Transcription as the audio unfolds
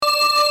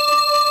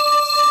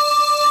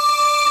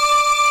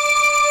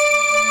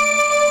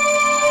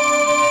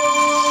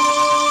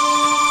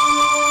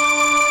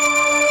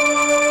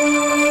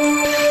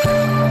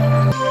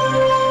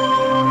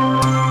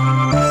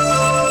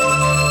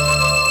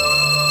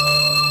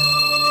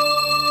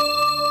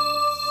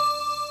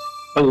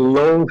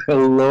Hello,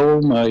 hello,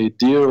 my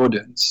dear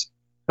audience.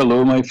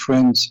 Hello, my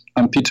friends.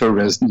 I'm Peter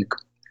Reznik,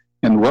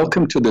 and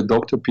welcome to the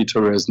Dr. Peter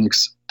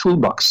Reznik's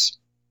Toolbox.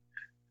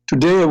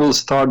 Today I will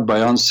start by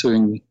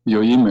answering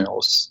your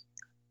emails.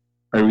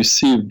 I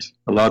received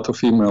a lot of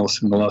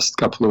emails in the last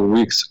couple of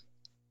weeks,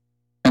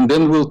 and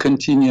then we'll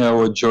continue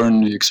our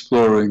journey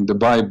exploring the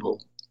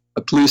Bible,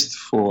 at least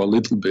for a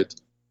little bit.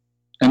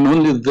 And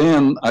only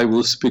then I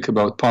will speak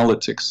about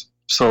politics,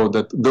 so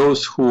that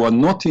those who are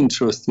not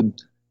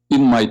interested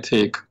in my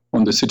take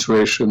on the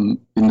situation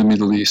in the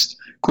Middle East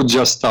could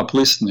just stop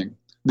listening.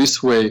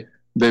 This way,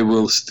 they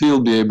will still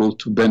be able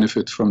to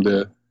benefit from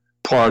the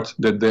part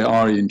that they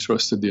are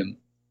interested in.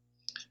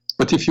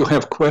 But if you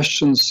have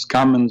questions,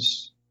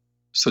 comments,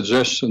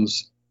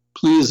 suggestions,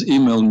 please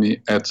email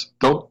me at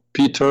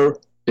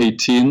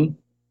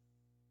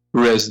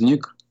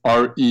peter18reznik,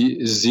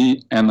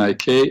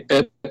 R-E-Z-N-I-K,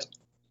 at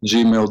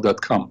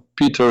gmail.com.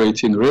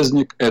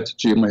 peter18reznik at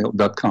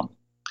gmail.com.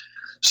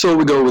 So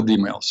we go with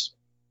emails.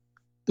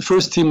 The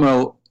first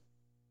email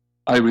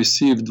I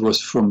received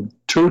was from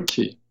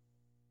Turkey.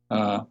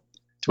 It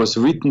was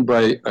written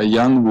by a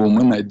young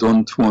woman. I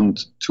don't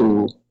want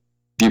to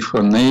give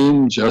her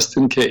name just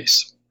in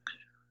case.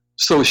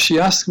 So she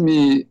asked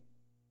me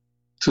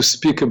to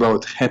speak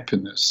about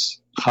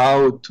happiness,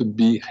 how to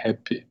be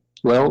happy.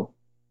 Well,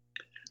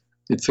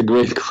 it's a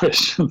great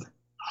question.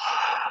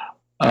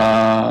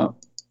 And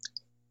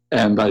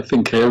I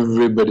think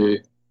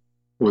everybody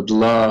would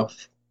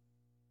love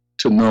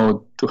to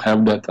know, to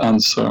have that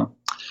answer,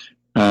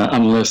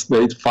 unless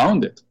they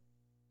found it.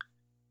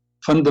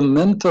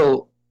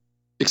 Fundamental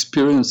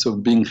experience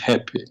of being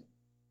happy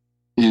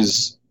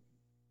is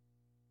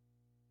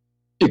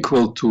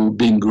equal to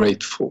being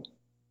grateful.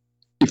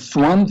 If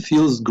one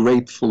feels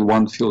grateful,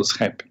 one feels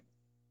happy.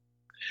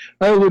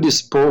 I already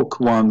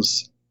spoke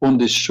once on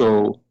this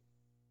show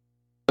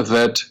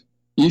that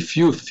if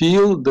you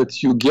feel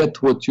that you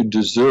get what you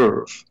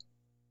deserve,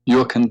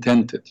 you're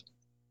contented.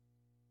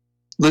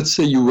 Let's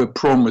say you were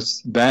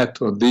promised that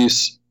or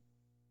this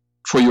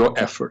for your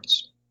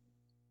efforts.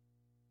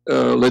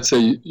 Let's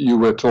say you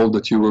were told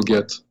that you will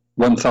get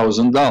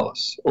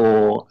 $1,000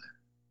 or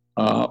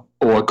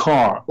a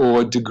car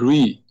or a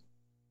degree,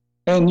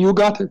 and you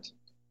got it.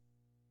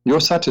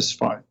 You're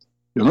satisfied.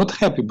 You're not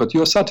happy, but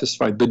you're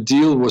satisfied. The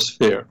deal was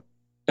fair,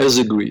 as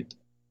agreed.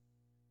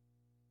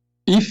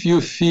 If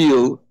you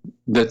feel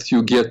that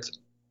you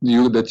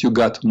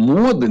got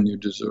more than you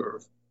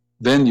deserve,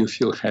 then you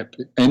feel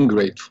happy and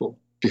grateful.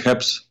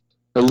 Perhaps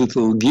a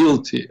little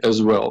guilty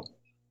as well,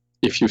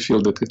 if you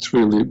feel that it's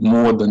really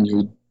more than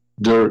you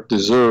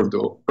deserved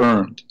or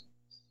earned.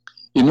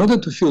 In order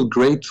to feel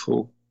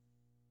grateful,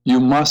 you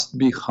must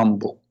be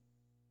humble.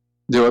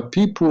 There are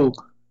people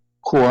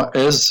who are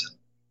as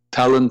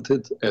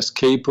talented, as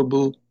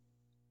capable,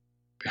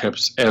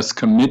 perhaps as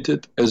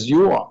committed as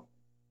you are,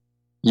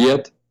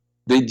 yet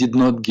they did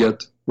not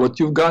get what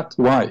you've got.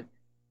 Why?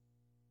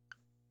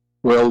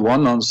 Well,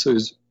 one answer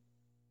is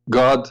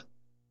God.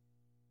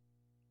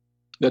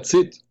 That's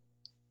it.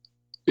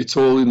 It's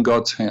all in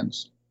God's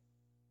hands,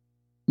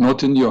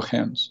 not in your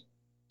hands,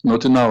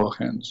 not in our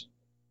hands.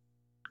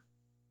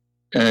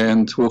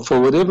 And for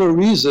whatever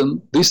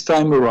reason, this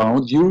time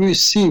around, you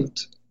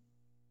received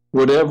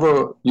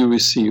whatever you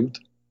received,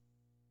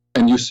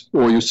 and you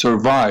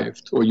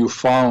survived, or you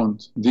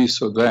found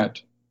this or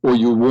that, or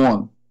you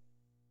won.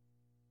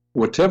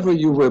 Whatever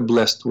you were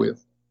blessed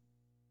with,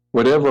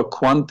 whatever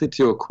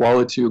quantity or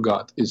quality you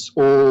got, it's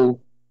all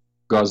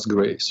God's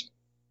grace.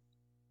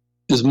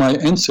 As my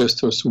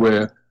ancestors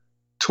were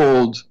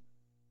told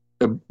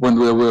when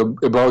they were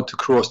about to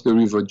cross the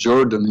river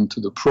Jordan into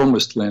the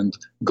promised land,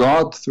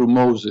 God, through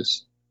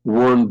Moses,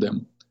 warned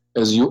them,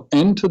 as you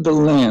enter the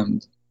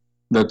land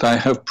that I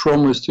have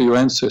promised to your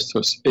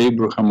ancestors,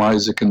 Abraham,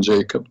 Isaac, and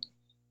Jacob,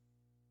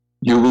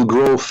 you will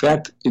grow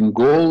fat in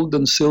gold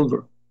and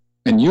silver.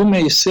 And you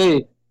may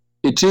say,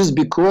 it is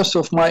because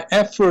of my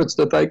efforts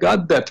that I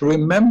got that.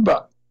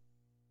 Remember,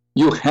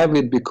 you have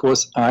it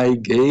because I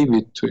gave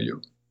it to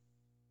you.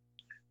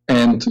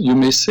 And you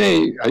may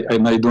say,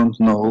 and I don't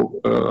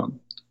know,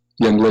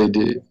 young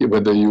lady,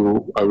 whether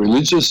you are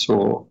religious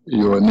or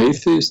you're an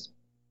atheist,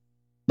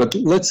 but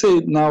let's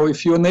say now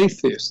if you're an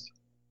atheist,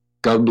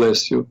 God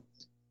bless you,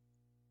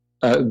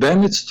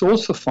 then it's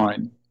also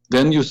fine.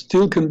 Then you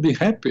still can be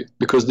happy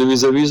because there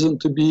is a reason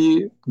to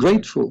be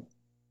grateful.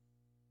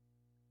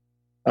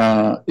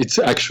 It's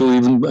actually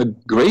even a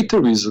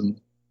greater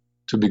reason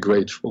to be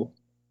grateful.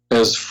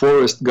 As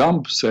Forrest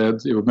Gump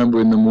said, you remember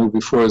in the movie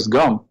Forrest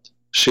Gump,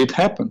 shit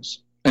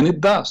happens, and it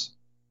does,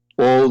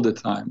 all the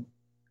time.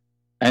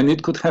 And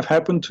it could have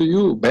happened to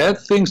you. Bad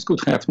things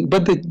could happen,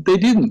 but they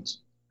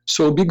didn't.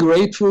 So be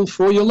grateful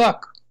for your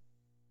luck.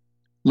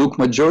 Look,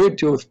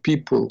 majority of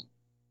people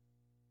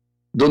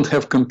don't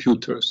have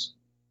computers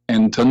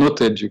and are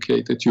not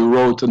educated. You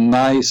wrote a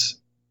nice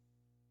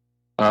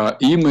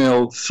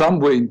email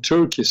somewhere in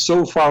Turkey,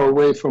 so far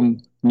away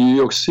from New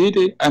York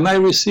City, and I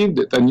received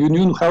it, and you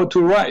knew how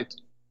to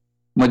write.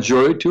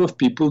 Majority of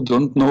people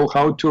don't know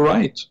how to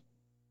write.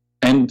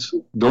 and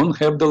don't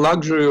have the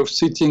luxury of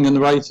sitting and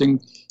writing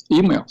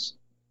emails.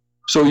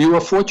 So you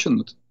are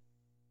fortunate.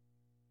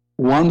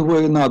 One way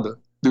or another,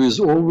 there is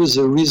always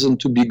a reason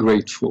to be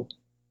grateful.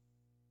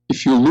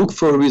 If you look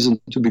for a reason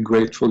to be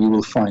grateful, you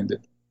will find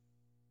it.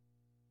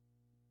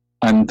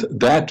 And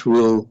that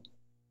will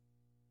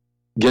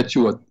get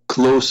you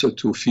closer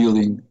to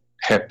feeling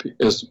happy.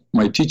 As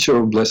my teacher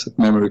of blessed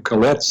memory,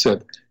 Colette, said,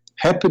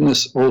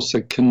 happiness also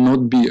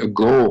cannot be a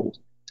goal.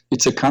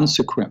 It's a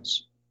consequence.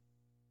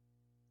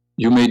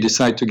 You may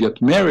decide to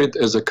get married.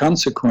 As a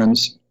consequence,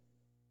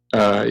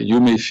 you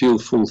may feel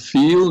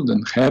fulfilled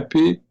and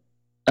happy,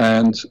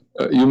 and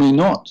you may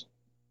not.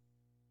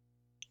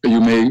 You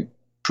may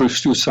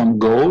pursue some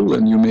goal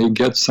and you may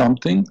get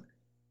something,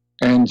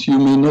 and you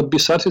may not be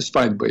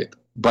satisfied by it.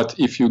 But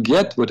if you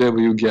get whatever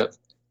you get,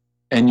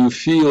 and you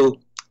feel,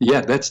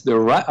 yeah, that's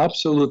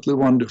absolutely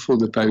wonderful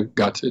that I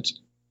got it.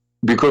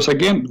 Because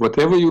again,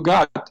 whatever you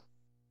got,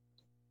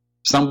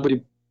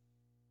 somebody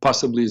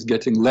possibly is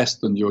getting less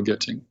than you're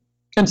getting,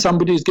 and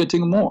somebody is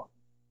getting more.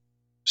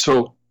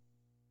 So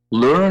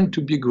learn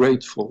to be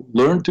grateful.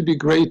 Learn to be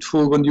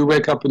grateful when you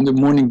wake up in the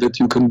morning that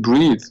you can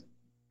breathe,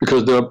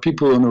 because there are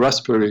people on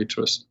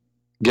respirators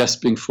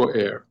gasping for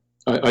air.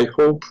 I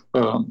hope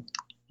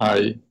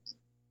I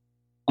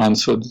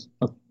answered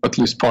at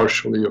least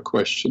partially your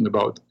question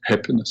about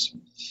happiness.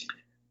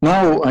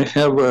 Now I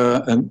have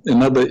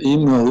another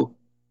email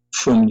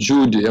from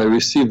Judy. I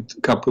received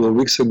a couple of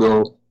weeks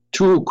ago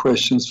 2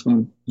 questions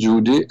from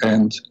Judy,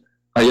 and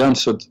I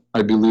answered,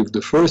 I believe,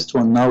 the first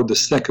one, now the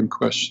second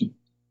question.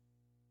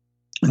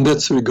 And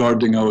that's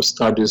regarding our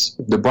studies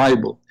of the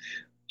Bible.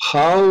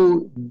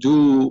 How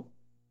do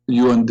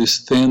you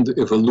understand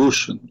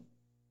evolution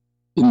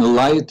in the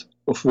light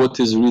of what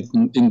is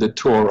written in the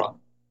Torah,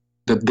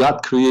 that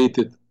God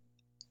created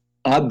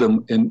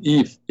Adam and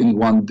Eve in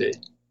one day?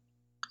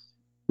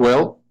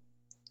 Well,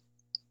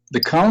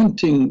 the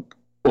counting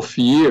of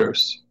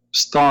years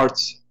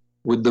starts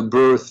with the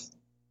birth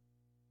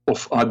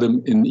of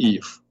Adam and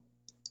Eve.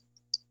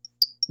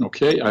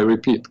 Okay, I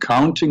repeat,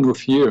 counting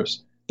of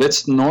years.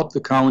 That's not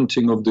the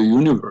counting of the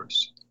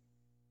universe,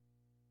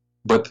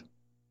 but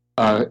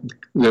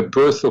the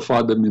birth of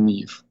Adam and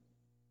Eve.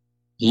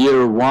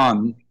 Year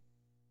 1,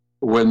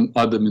 when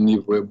Adam and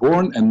Eve were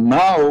born, and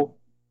now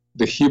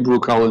the Hebrew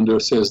calendar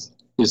says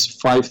it's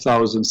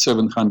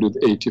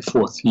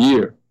 5,784th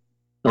year.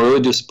 I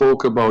already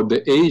spoke about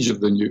the age of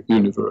the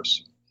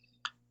universe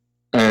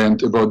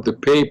and about the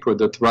paper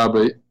that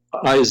Rabbi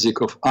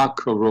Isaac of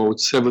Akka wrote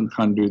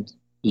 700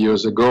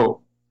 years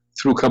ago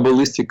through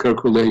Kabbalistic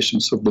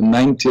calculations of the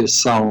 90th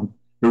Psalm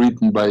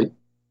written by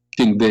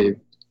King David.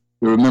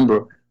 You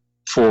remember,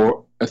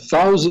 for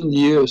 1,000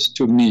 years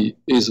to me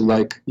is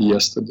like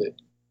yesterday.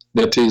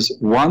 That is,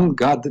 one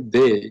God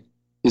day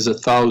is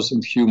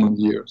 1,000 human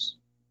years.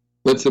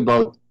 That's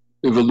about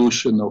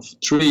evolution of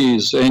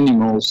trees,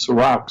 animals,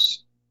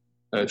 rocks,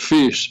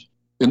 fish,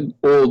 and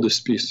all the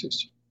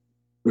species.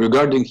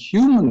 Regarding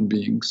human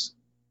beings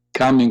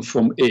coming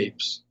from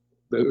apes,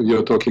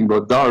 you're talking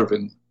about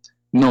Darwin.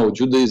 No,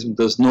 Judaism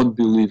does not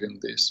believe in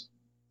this.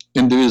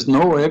 And there is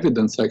no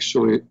evidence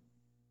actually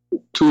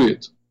to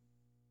it.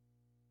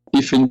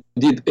 If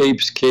indeed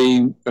apes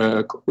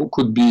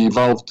could be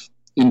evolved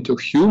into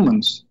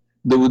humans,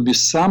 there would be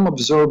some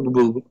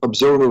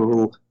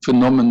observable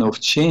phenomena of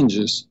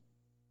changes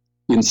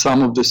in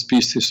some of the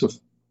species of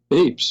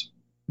apes,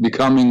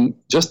 becoming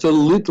just a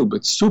little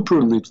bit,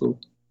 super little,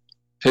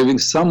 having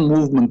some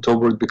movement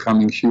toward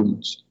becoming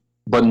humans.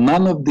 But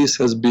none of this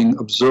has been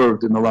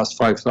observed in the last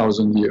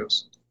 5,000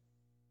 years.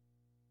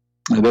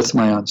 And that's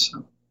my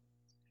answer.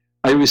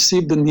 I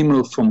received an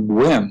email from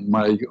Gwen,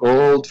 my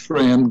old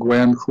friend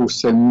Gwen, who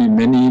sent me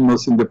many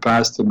emails in the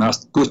past and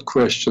asked good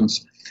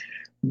questions.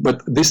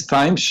 But this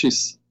time she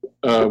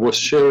was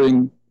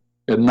sharing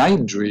a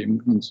night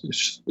dream.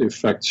 In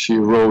fact, she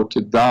wrote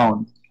it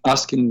down,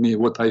 asking me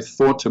what I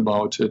thought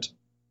about it.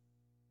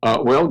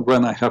 Well,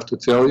 Gwen, I have to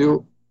tell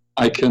you,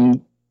 I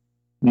cannot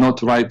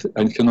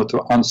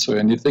answer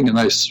anything, and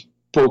I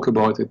spoke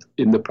about it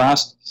in the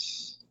past.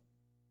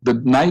 The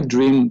night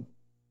dream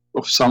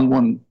of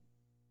someone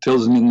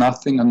tells me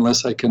nothing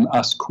unless I can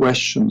ask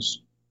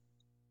questions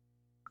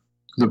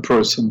to the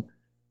person,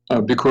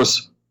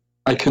 because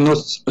I cannot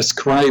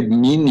ascribe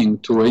meaning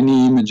to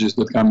any images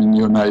that come in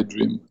your night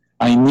dream.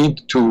 I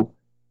need to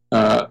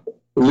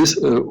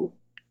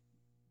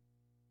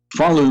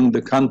following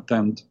the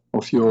content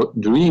of your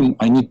dream,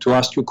 I need to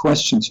ask you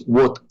questions,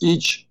 what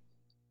each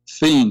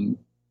thing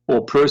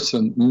or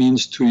person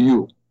means to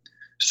you.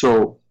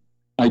 So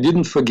I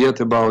didn't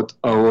forget about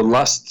our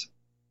last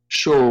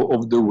show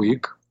of the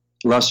week.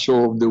 Last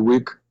show of the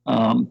week,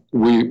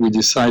 we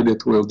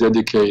decided we'll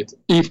dedicate,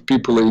 if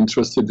people are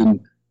interested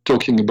in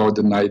talking about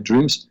the night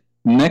dreams,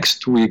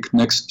 next week,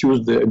 next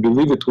Tuesday, I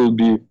believe it will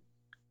be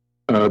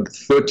the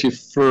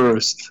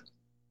 31st.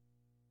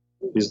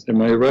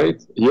 Am I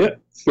right? Yeah,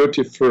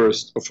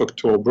 31st of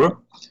October.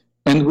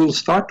 And we'll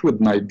start with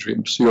night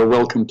dreams. You're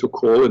welcome to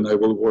call, and I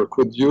will work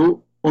with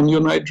you on your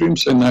night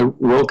dreams. And I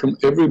welcome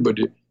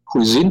everybody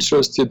who is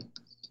interested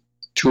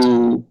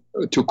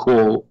to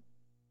call,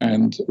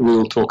 and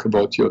we'll talk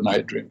about your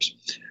night dreams.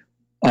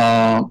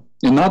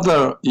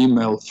 Another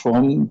email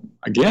from,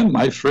 again,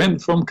 my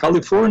friend from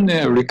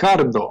California,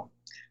 Ricardo,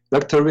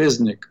 Dr.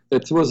 Reznik.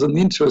 It was an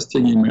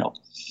interesting email.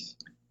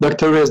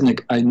 Dr.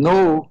 Reznik, I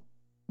know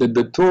that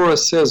the Torah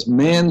says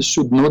man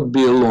should not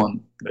be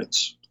alone.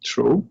 That's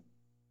true.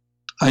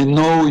 I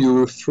know you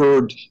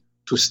referred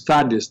to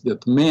studies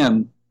that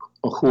men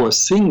who are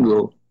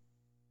single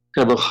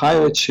have a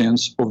higher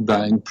chance of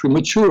dying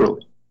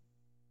prematurely.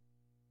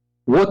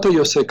 What are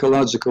your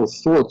psychological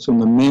thoughts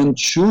on a man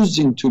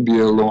choosing to be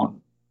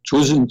alone,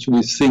 choosing to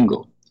be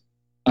single?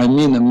 I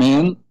mean a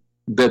man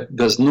that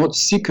does not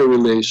seek a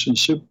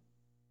relationship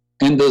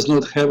and does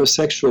not have a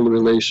sexual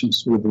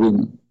relations with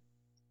women.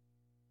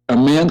 A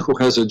man who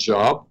has a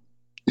job,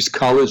 is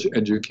college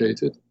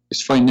educated,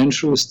 is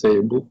financially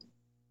stable,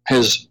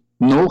 has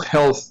no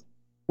health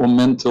or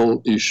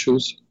mental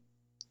issues,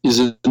 is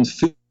in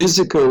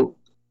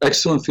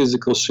excellent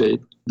physical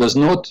shape, does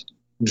not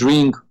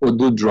drink or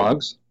do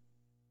drugs,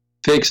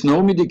 takes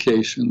no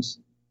medications,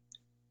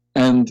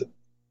 and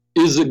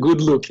is a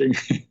good looking.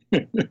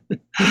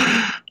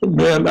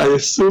 Man, I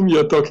assume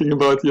you're talking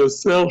about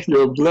yourself,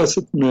 you're a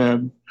blessed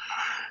man.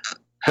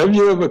 Have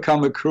you ever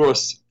come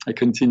across, I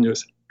continue,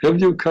 have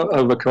you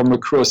ever come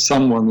across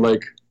someone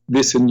like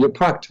this in your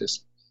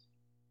practice?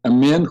 A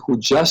man who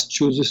just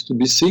chooses to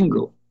be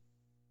single.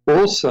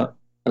 Also,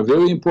 a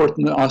very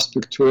important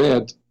aspect to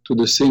add to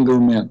the single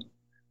man.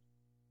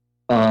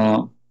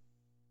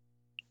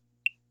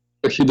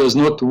 He does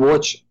not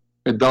watch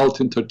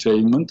adult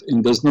entertainment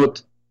and does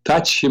not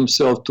touch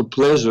himself to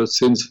pleasure,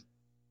 since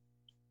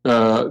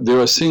there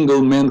are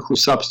single men who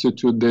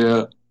substitute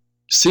their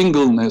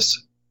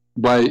singleness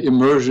by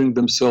immersing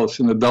themselves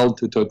in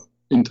adult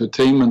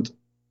entertainment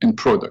and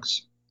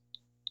products.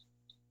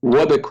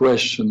 What a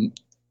question,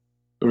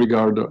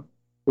 Ricardo.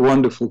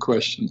 Wonderful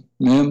question.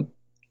 Man,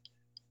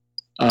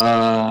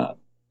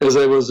 as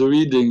I was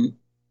reading,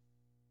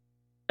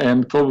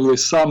 and probably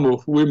some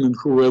of women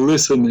who were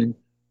listening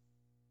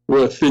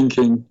were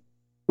thinking,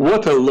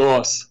 what a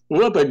loss,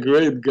 what a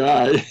great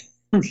guy.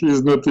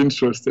 He's not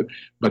interested.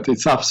 But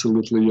it's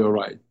absolutely, you're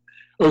right.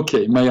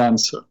 Okay, my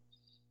answer.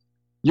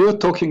 You're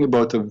talking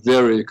about a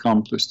very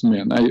accomplished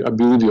man. I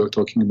believe you're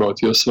talking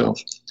about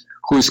yourself,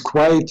 who is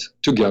quite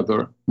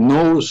together,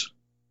 knows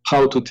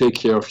how to take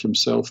care of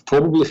himself,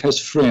 probably has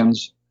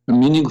friends, a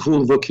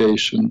meaningful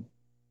vocation,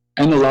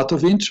 and a lot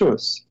of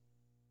interests.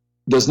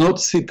 Does not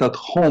sit at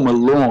home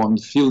alone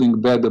feeling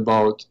bad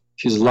about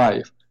his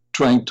life,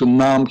 trying to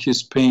numb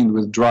his pain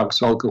with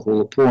drugs, alcohol,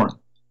 or porn.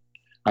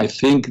 I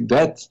think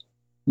that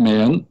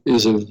man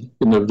is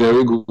in a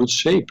very good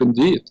shape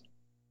indeed,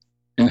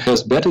 and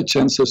has better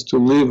chances to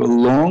live a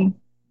long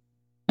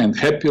and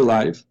happy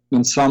life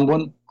than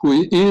someone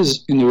who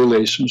is in a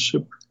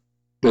relationship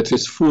that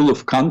is full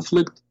of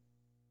conflict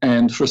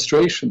and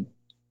frustration.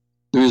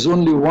 There is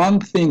only one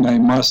thing I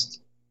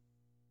must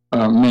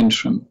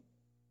mention,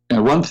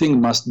 and one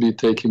thing must be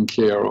taken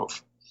care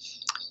of: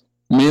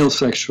 male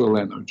sexual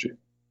energy,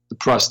 the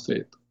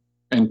prostate,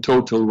 and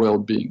total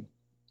well-being.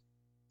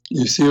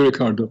 You see,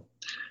 Ricardo,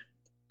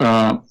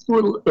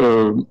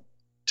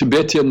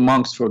 Tibetan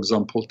monks, for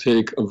example,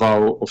 take a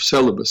vow of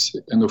celibacy,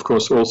 and of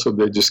course also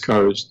they're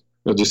discouraged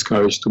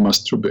to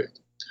masturbate.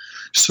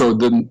 So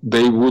then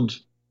they would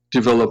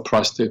develop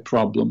prostate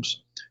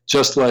problems.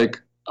 Just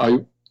like I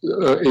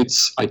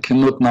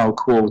cannot now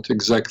quote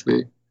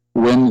exactly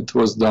when it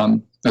was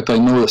done, but I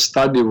know a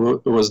study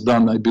was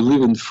done, I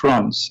believe in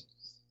France,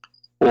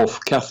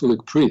 of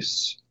Catholic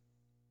priests.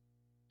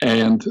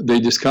 And they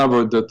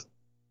discovered that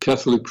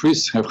Catholic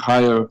priests have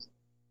higher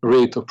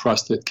rate of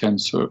prostate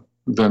cancer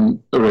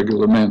than a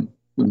regular man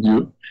than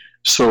you.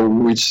 So,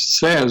 which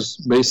says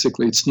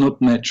basically it's not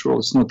natural,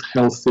 it's not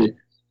healthy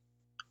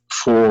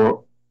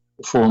for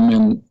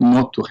men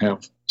not to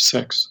have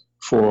sex,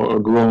 for a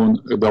grown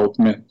adult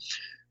man.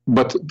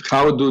 But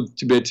how do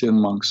Tibetan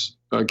monks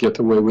get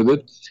away with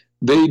it?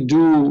 They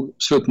do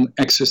certain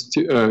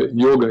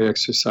yoga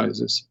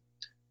exercises.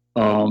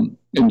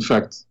 In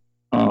fact,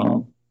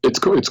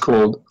 it's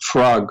called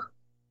frog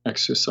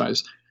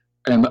exercise.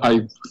 And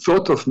I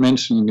thought of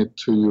mentioning it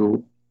to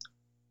you,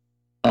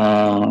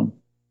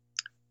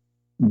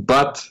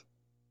 but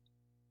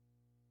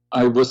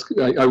I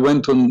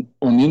went on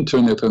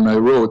internet and I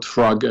wrote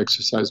frog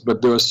exercise,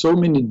 but there are so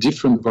many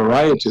different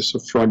varieties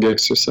of frog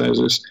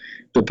exercises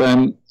that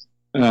I'm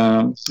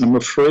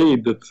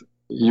afraid that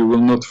you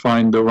will not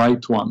find the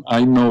right one.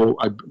 I know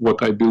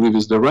what I believe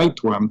is the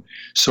right one.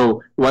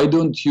 So why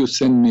don't you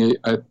send me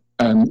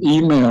an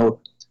email?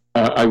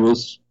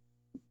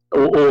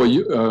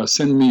 Or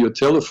send me your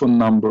telephone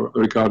number,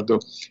 Ricardo,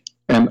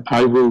 and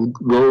I will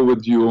go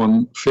with you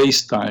on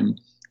FaceTime,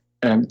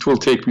 and it will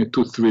take me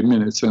 2-3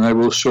 minutes, and I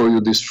will show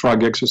you this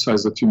frog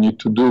exercise that you need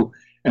to do,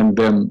 and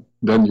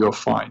then you're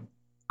fine.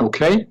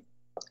 Okay?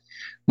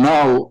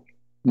 Now,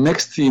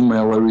 next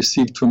email I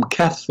received from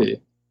Kathy.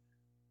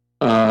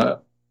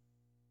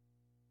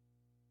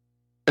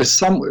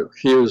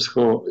 Here's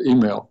her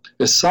email.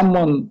 As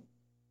someone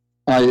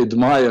I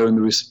admire and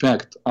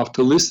respect,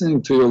 after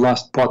listening to your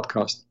last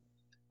podcast,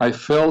 I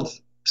felt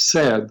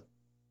sad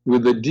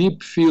with a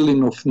deep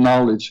feeling of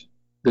knowledge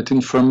that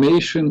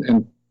information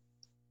and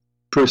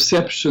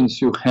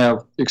perceptions you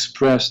have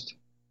expressed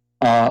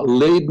are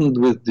laden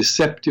with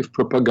deceptive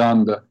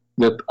propaganda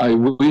that I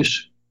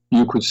wish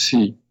you could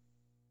see.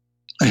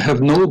 I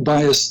have no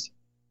bias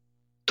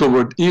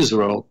toward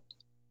Israel,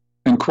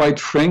 and quite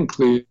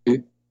frankly,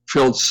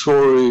 felt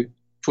sorry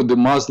for the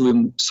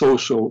Muslim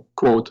social,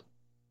 quote,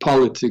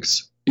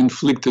 politics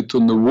inflicted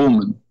on the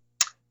woman.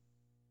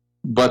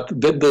 But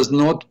that does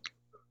not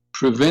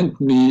prevent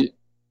me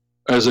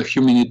as a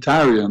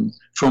humanitarian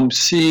from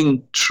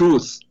seeing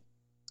truth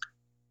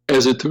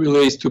as it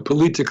relates to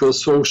political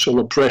social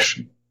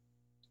oppression.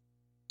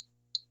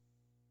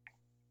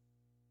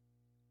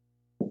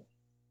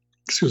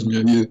 Excuse me,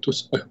 I needed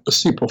a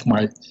sip of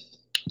my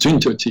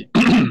ginger tea.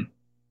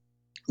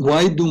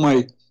 Why do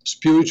my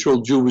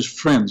spiritual Jewish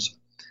friends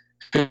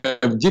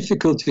have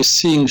difficulty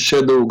seeing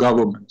shadow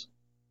government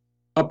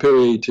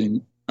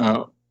operating,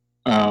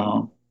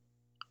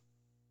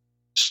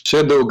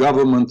 shadow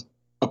government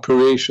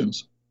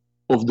operations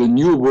of the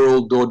new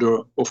world order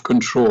of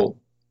control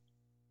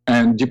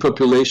and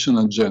depopulation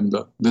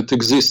agenda that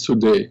exists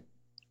today,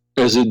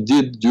 as it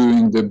did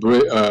during the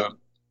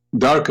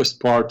darkest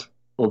part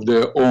of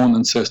their own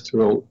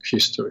ancestral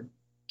history?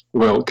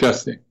 Well,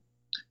 Kathy,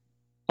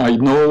 I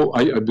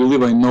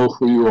believe I know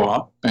who you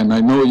are, and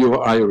I know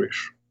you're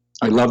Irish.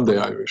 I love the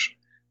Irish.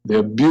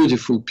 They're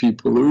beautiful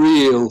people,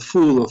 real,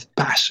 full of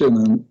passion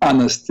and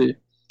honesty.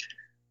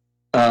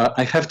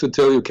 I have to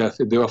tell you,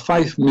 Kathy, there are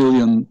 5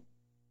 million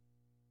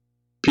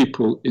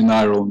people in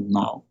Ireland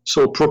now.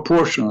 So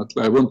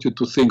proportionately, I want you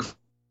to think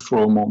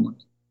for a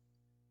moment.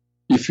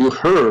 If you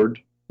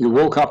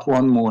woke up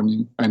one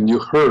morning and you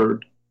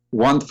heard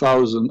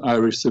 1,000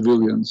 Irish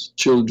civilians,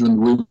 children,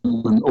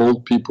 women,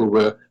 old people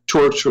were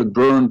tortured,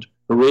 burned,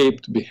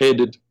 raped,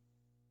 beheaded,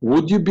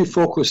 would you be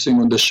focusing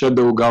on the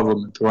shadow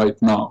government right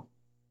now?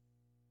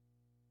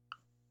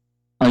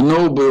 I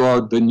know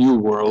about the New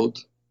World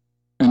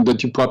and the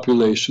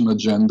depopulation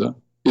agenda.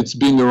 It's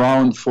been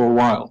around for a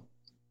while,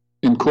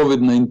 and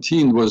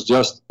COVID-19 was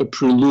just a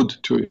prelude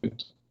to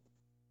it.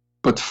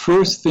 But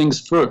first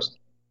things first,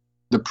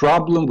 the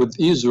problem with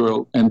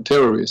Israel and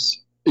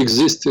terrorists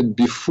existed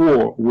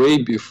before,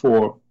 way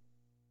before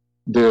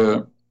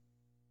the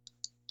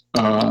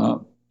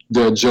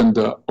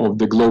agenda of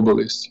the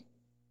globalists.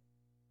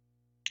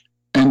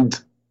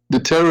 And the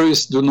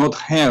terrorists do not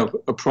have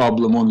a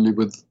problem only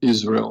with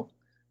Israel.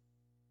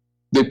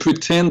 They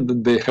pretend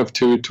that they have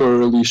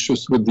territorial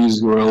issues with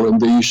Israel and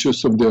the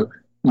issues of the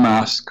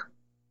mask.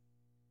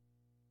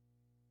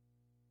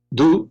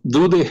 Do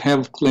they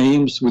have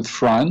claims with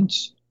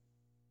France,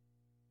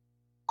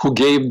 who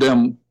gave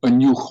them a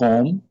new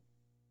home?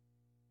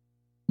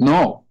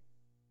 No.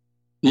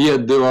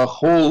 Yet there are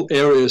whole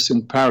areas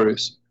in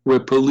Paris where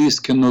police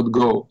cannot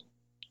go.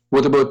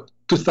 What about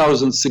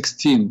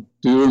 2016?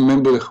 Do you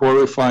remember the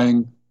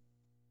horrifying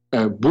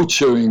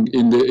butchering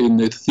in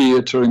the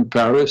theater in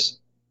Paris?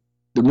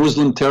 The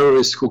Muslim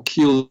terrorists who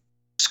killed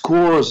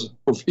scores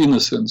of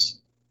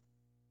innocents.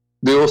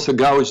 They also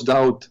gouged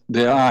out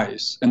their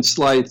eyes and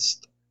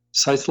sliced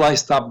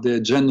up their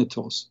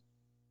genitals.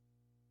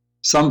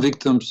 Some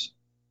victims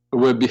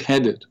were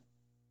beheaded.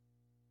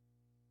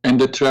 And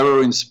the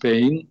terror in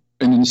Spain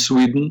and in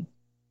Sweden,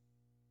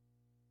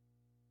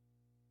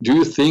 do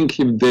you think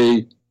if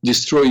they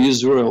destroy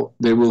Israel,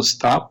 they will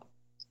stop?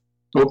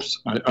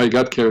 Oops, I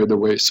got carried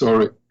away,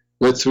 sorry.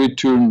 Let's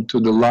return to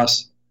the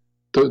last,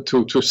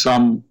 to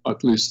some,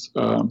 at least,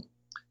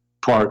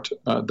 part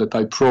that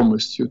I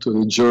promised you, to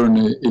the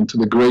journey into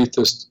the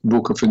greatest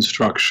book of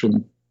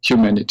instruction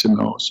humanity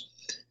knows.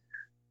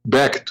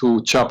 Back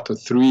to chapter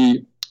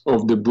 3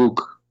 of the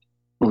book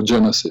of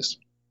Genesis.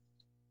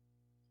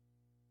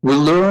 We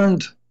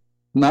learned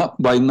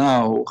by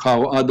now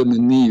how Adam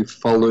and Eve,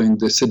 following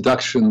the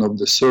seduction of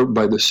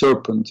by the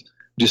serpent,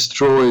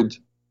 destroyed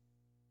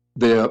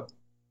their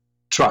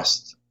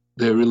trust,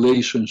 their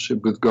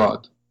relationship with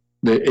God.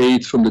 They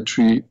ate from the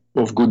tree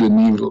of good and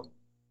evil.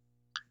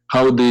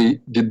 How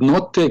they did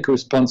not take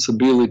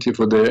responsibility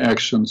for their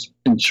actions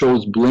and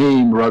chose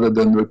blame rather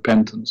than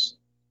repentance,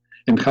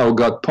 and how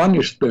God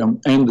punished them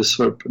and the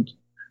serpent.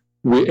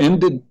 We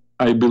ended,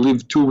 I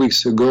believe, 2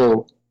 weeks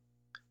ago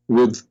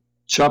with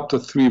chapter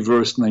 3,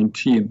 verse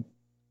 19,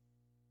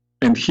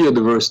 and here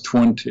the verse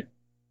 20.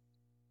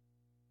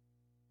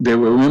 They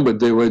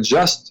were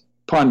just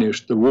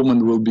punished. The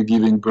woman will be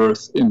giving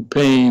birth in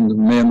pain, the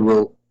man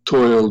will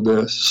toil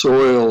the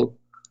soil,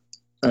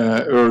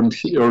 earn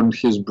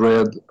his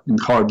bread in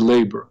hard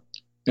labor.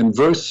 And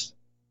verse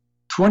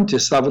 20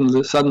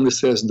 suddenly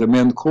says, the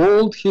man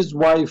called his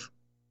wife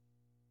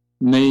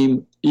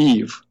name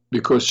Eve,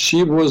 because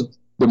she was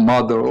the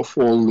mother of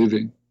all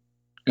living.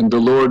 And the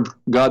Lord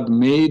God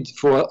made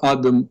for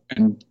Adam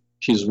and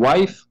his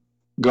wife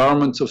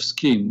garments of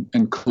skin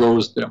and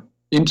clothed them.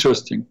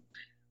 Interesting.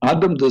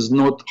 Adam does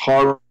not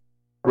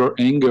harbor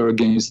anger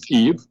against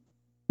Eve,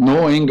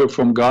 no anger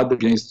from God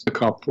against the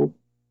couple.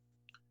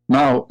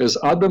 Now, as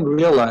Adam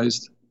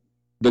realized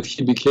that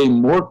he became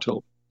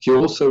mortal, he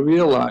also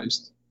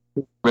realized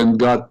when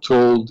God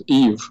told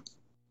Eve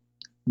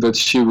that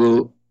he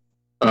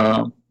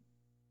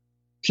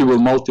will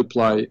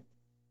multiply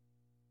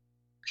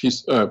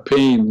his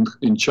pain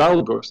in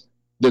childbirth,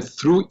 that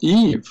through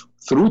Eve,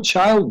 through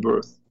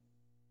childbirth,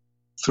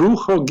 through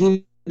her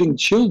giving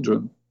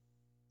children,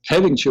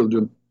 having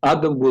children,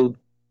 Adam will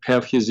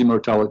have his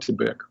immortality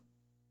back.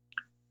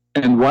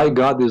 And why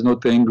God is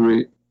not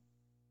angry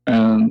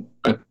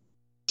at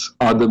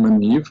Adam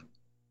and Eve?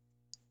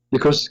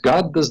 Because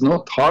God does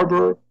not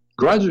harbor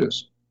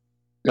grudges.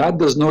 God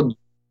does not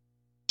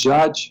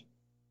judge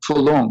for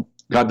long.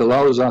 God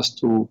allows us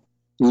to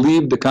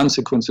live the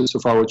consequences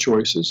of our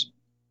choices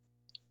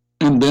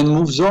and then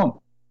moves on.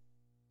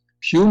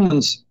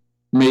 Humans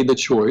made a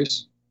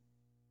choice.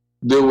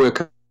 There were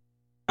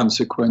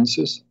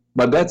consequences,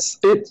 but that's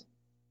it.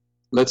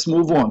 Let's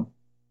move on.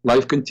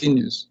 Life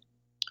continues.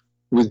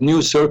 With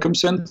new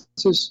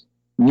circumstances,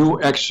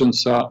 new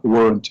actions are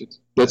warranted.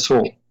 That's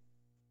all.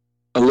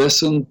 A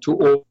lesson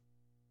to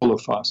all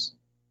of us.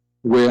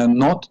 We are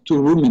not to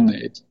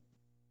ruminate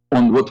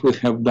on what we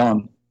have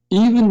done,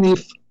 even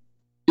if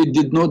it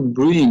did not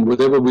bring,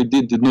 whatever we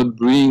did not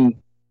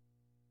bring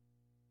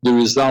the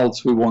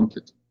results we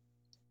wanted.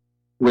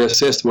 We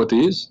assess what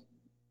is,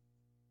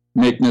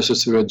 make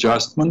necessary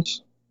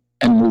adjustments,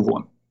 and move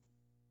on.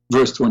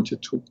 Verse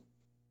 22.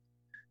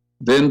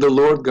 Then the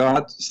Lord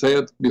God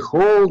said,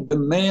 behold, the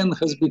man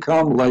has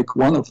become like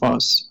one of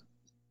us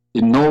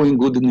in knowing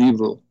good and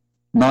evil.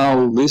 Now,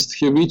 lest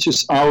he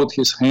reaches out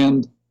his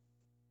hand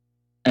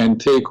and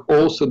take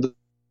also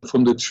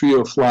from the tree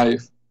of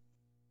life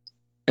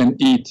and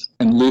eat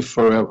and live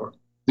forever.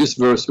 This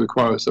verse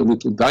requires a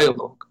little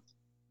dialogue.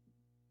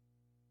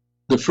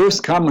 The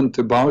first comment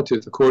about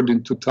it,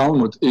 according to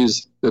Talmud,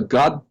 is that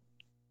God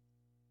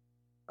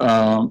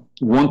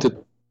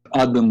wanted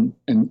Adam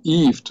and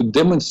Eve to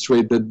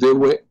demonstrate that they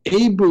were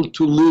able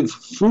to live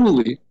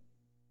fully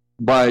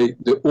by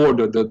the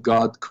order that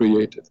God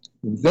created.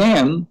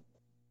 Then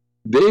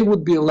they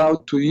would be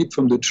allowed to eat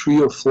from the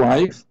tree of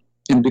life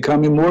and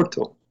become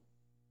immortal.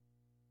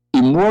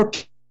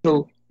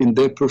 Immortal in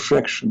their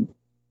perfection.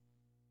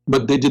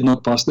 But they did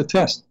not pass the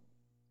test.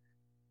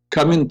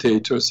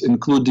 Commentators,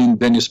 including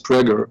Dennis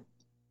Prager,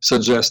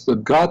 suggest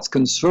that God's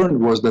concern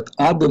was that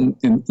Adam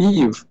and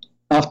Eve,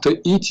 after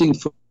eating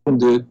from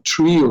the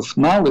tree of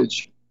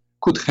knowledge,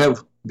 could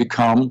have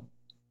become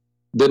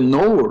the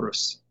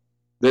knowers,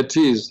 that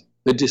is,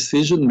 the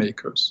decision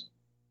makers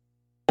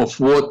of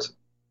what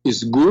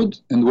is good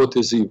and what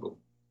is evil.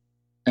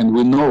 And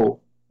we know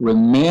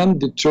when man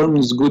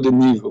determines good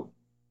and evil,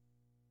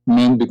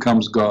 man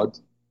becomes God,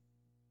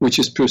 which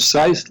is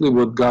precisely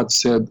what God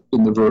said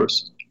in the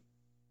verse,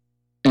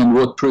 and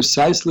what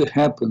precisely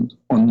happened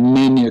on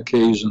many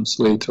occasions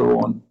later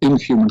on in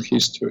human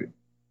history.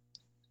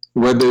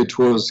 Whether it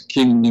was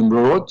King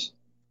Nimrod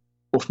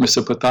of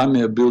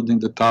Mesopotamia building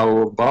the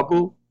Tower of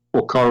Babel,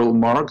 or Karl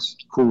Marx,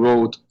 who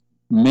wrote,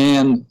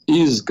 Man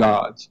is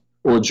God,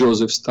 or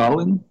Joseph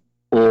Stalin,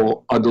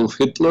 or Adolf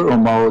Hitler, or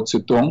Mao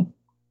Zedong,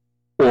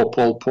 or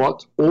Pol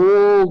Pot,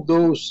 all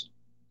those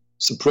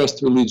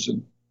suppressed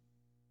religion,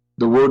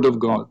 the word of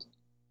God,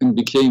 and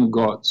became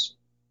gods.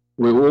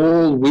 We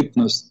all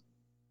witnessed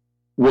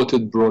what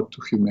it brought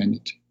to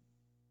humanity.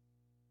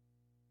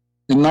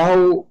 And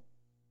now,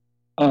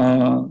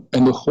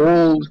 and the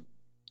whole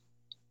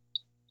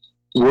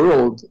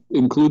world,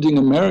 including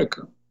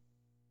America,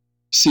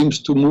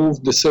 seems to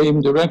move the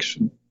same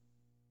direction.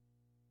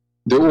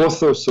 The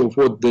authors of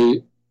what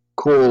they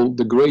call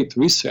the Great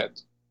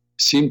Reset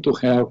seem to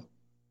have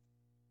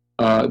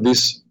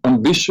this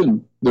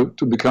ambition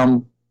to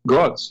become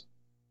gods.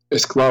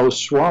 As Klaus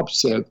Schwab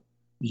said,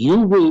 you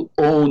will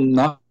own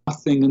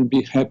nothing and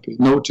be happy.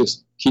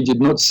 Notice, he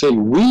did not say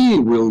we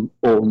will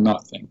own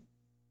nothing.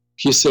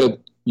 He said,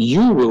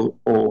 you will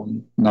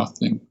own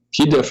nothing.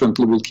 He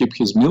definitely will keep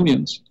his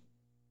millions,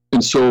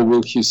 and so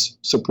will his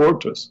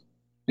supporters.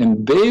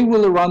 And they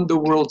will run the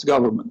world's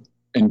government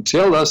and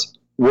tell us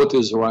what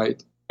is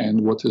right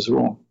and what is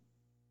wrong.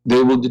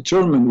 They will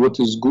determine what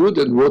is good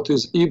and what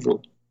is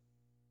evil.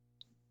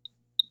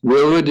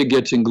 We're already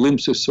getting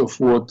glimpses of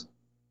what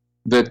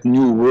that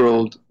new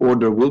world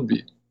order will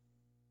be,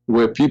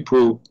 where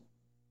people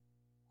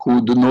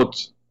who do not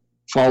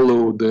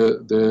follow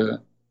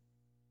the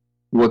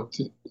what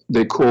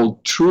they call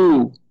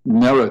true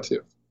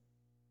narrative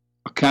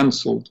are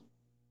cancelled.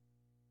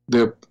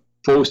 Their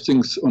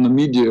postings on the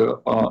media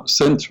are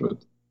censored,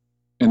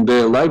 and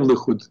their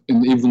livelihood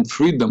and even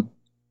freedom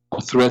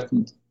are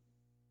threatened.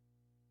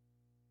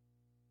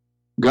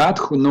 God,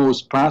 who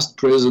knows past,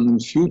 present,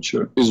 and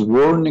future, is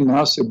warning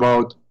us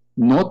about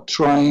not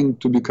trying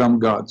to become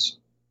gods.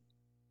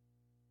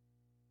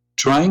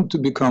 Trying to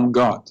become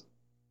God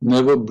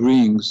never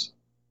brings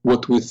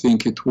what we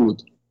think it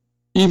would,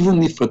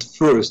 even if at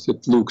first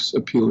it looks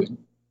appealing.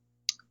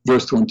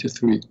 Verse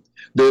 23,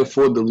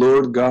 therefore the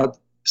Lord God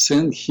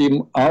sent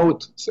him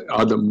out,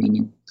 Adam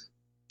meaning,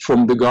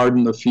 from the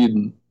Garden of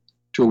Eden,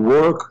 to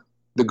work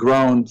the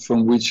ground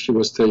from which he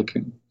was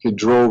taken. He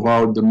drove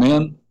out the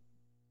men,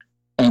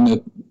 and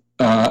at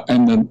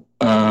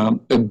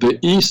the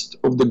east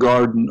of the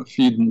Garden of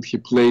Eden, he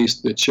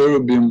placed the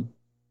cherubim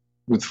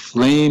with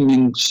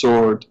flaming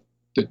sword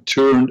that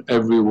turned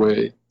every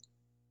way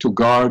to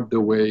guard the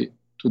way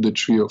to the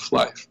tree of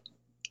life.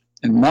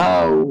 And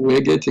now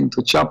we're getting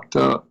to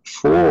chapter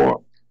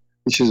 4,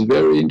 which is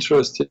very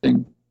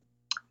interesting.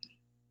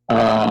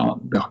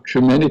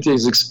 Humanity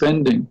is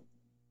expanding.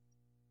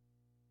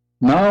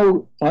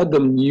 Now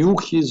Adam knew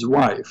his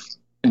wife,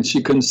 and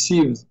she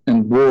conceived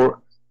and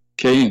bore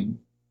Cain,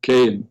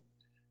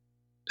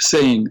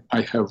 saying,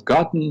 I have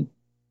gotten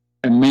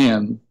a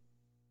man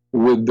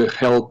with the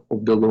help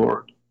of the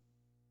Lord.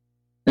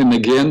 And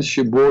again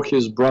she bore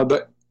his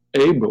brother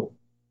Abel.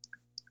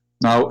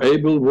 Now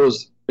Abel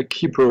was a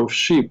keeper of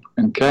sheep,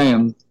 and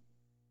Cain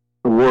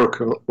a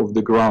worker of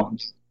the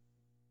ground.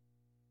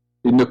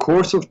 In the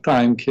course of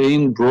time,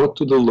 Cain brought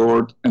to the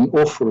Lord an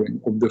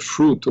offering of the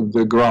fruit of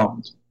the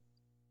ground.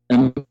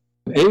 And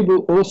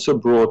Abel also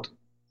brought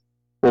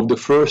of the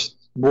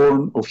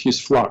firstborn of his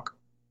flock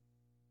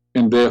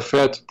and their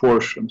fat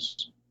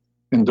portions.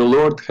 And the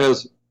Lord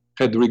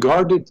had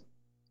regard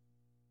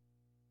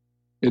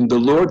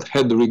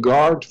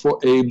for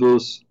Abel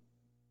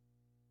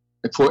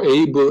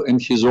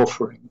and his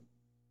offering.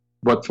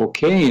 But for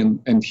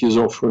Cain and his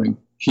offering,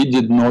 he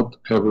did not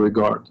have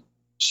regard.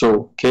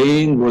 So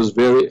Cain was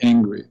very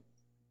angry,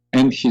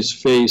 and his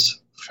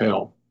face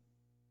fell.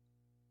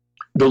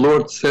 The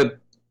Lord said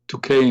to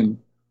Cain,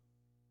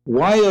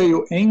 why are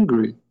you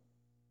angry?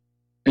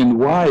 And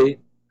why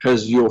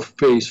has your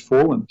face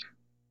fallen?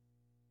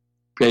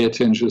 Pay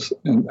attention,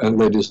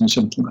 ladies and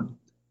gentlemen,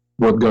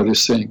 what God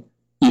is saying.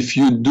 If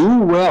you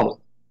do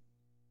well,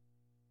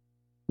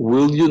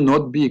 will you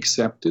not be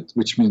accepted?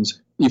 Which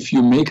means, if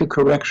you make a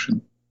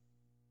correction,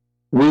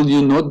 will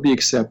you not be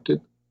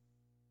accepted?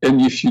 And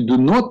if you do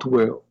not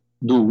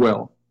do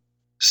well,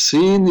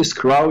 sin is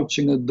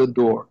crouching at the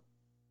door.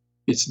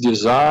 Its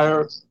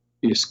desire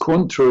is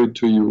contrary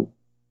to you,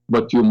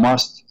 but you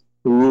must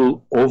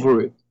rule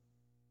over it.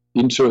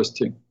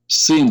 Interesting.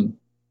 Sin.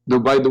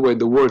 By the way,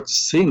 the word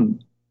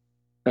sin,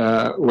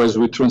 as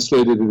we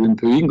translated it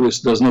into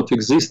English, does not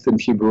exist in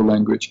Hebrew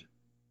language.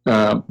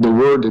 The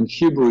word in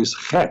Hebrew is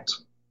chet,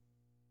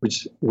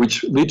 which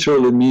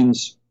literally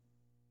means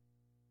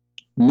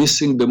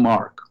missing the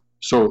mark.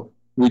 So,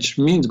 which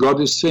means God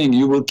is saying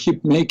you will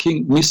keep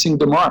missing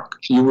the mark.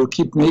 You will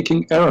keep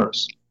making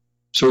errors.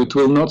 So it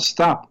will not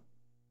stop.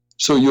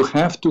 So you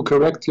have to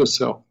correct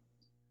yourself.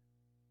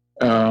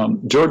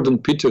 Jordan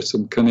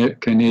Peterson,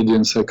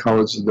 Canadian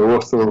psychologist, the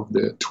author of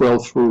the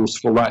 12 Rules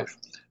for Life,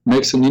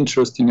 makes an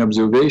interesting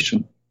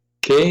observation.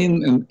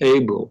 Cain and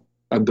Abel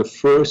are the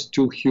first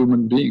two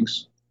human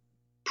beings,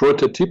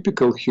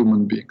 prototypical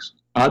human beings.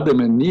 Adam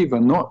and Eve are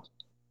not.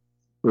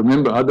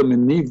 Remember, Adam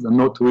and Eve are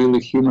not really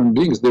human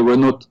beings. They were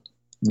not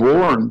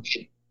born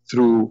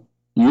through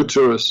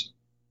uterus,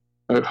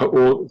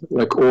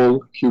 like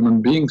all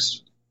human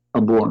beings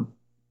are born.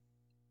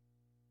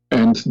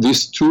 And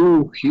these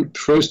two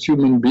first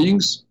human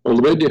beings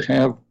already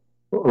have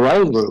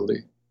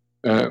rivalry,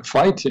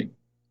 fighting.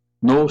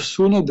 No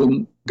sooner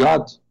than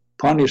God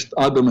punished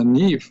Adam and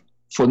Eve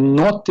for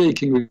not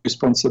taking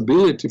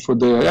responsibility for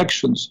their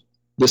actions,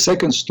 the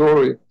second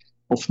story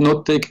of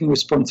not taking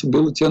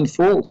responsibility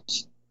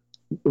unfolds.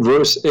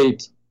 Verse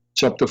 8,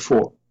 chapter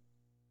 4.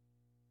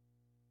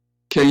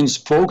 Cain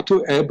spoke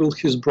to Abel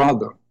his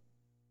brother,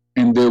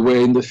 and they were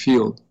in the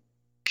field.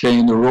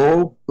 Cain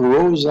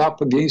rose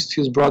up against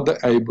his brother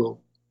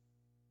Abel,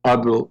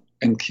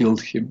 and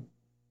killed him.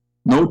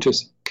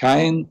 Notice,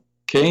 Cain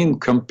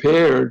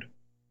compared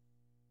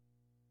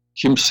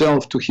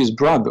himself to his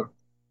brother,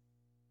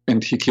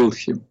 and he killed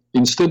him.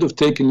 Instead of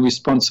taking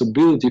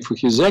responsibility for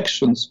his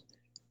actions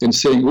and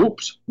saying,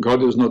 oops,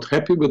 God is not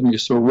happy with me,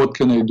 so what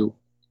can I do?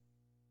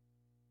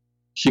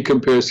 He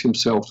compares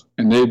himself,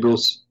 and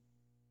Abel's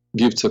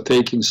gifts are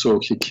taken, so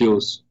he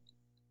kills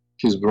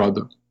his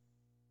brother.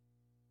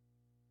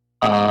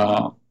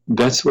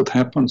 That's what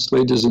happens,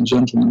 ladies and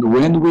gentlemen.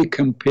 When we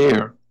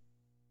compare,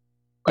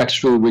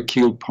 actually we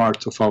kill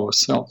part of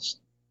ourselves.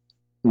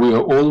 We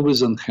are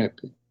always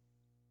unhappy.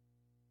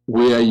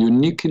 We are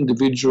unique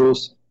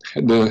individuals.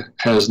 There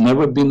has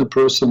never been a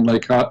person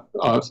like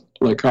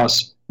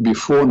us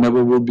before,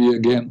 never will be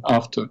again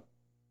after.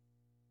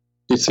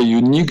 It's a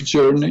unique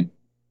journey,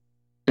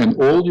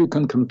 and all you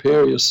can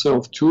compare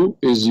yourself to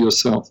is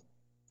yourself,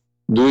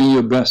 doing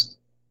your best,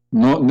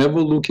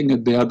 never looking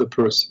at the other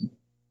person.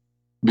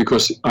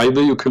 Because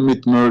either you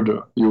commit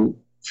murder, you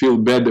feel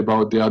bad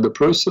about the other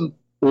person,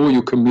 or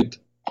you commit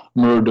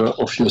murder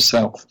of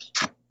yourself.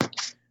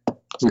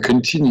 We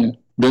continue.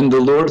 Then the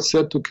Lord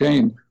said to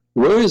Cain,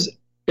 where is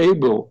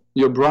Abel,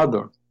 your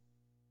brother?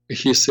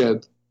 He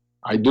said,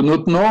 I do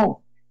not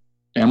know.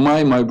 Am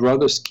I my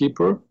brother's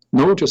keeper?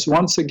 Notice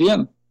once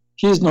again,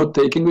 he's not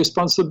taking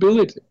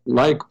responsibility,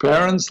 like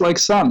parents, like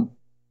son.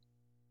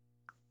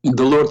 And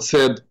the Lord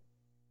said,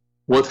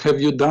 what have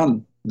you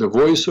done? The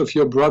voice of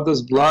your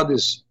brother's blood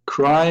is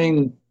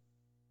crying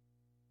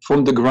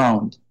from the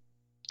ground.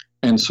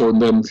 And so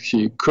then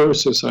he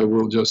curses. I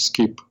will just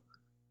skip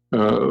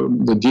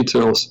the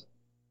details.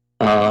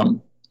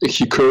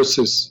 He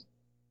curses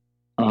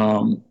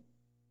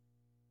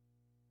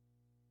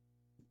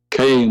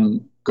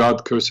Cain.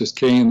 God curses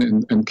Cain,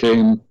 and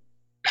Cain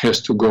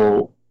has to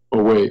go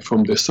away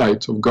from the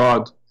sight of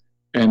God.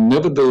 And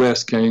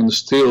nevertheless, Cain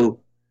still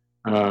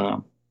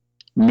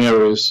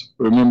marries.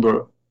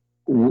 Remember,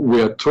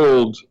 we are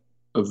told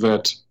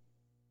that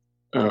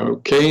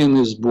Cain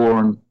is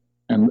born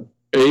and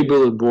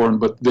Abel is born,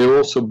 but they're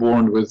also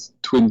born with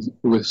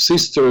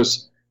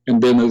sisters,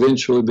 and then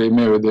eventually they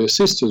marry their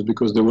sisters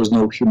because there was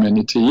no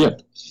humanity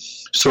yet.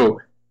 So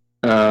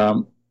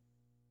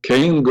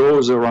Cain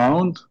goes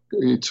around.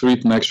 It's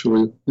written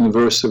actually in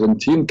verse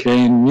 17.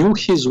 Cain knew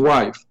his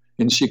wife,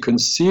 and she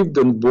conceived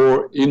and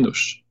bore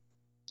Enosh.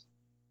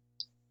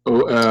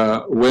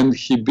 When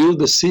he built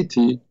the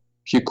city,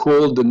 he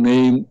called the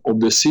name of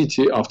the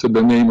city after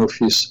the name of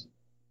his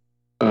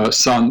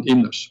son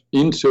Enosh.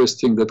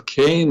 Interesting that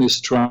Cain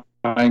is trying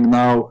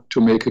now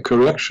to make a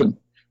correction.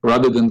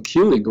 Rather than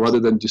killing, rather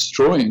than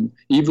destroying,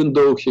 even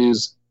though he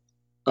is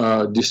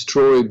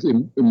destroyed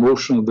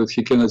emotional, that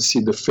he cannot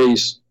see the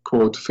face,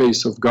 quote,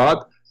 face of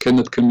God,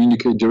 cannot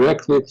communicate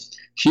directly,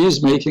 he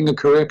is making a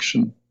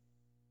correction.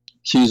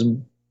 He is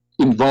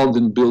involved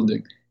in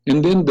building.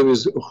 And then there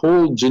is a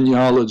whole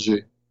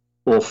genealogy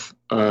of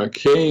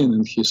Cain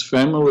and his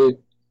family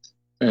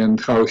and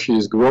how he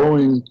is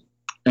growing.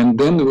 And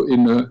then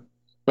in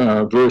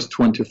verse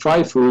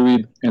 25 we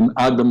read, and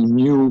Adam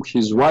knew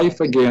his wife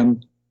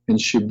again, and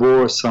she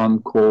bore a son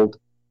called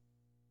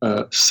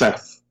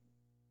Seth.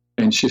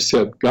 And she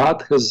said,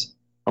 God has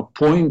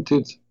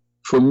appointed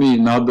for me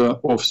another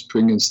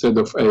offspring instead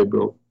of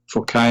Abel,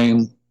 for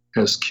Cain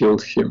has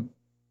killed him.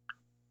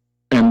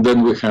 And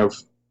then we have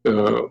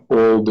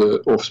all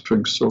the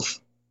offsprings of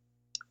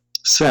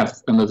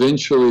Seth, and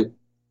eventually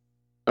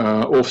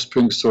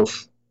offsprings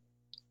of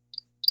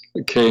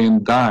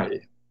Cain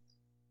die.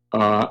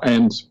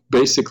 And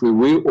basically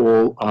we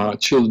all are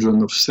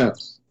children of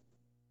Seth.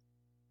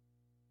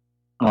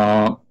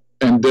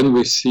 And then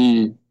we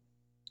see,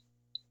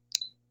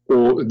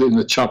 or in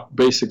the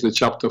basically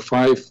chapter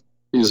 5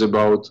 is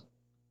about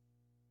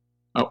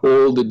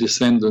all the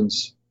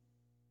descendants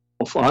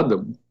of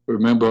Adam.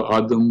 Remember,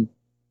 Adam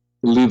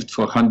lived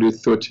for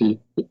 130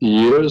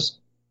 years.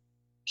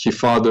 He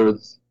fathered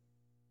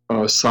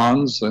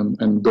sons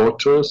and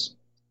daughters.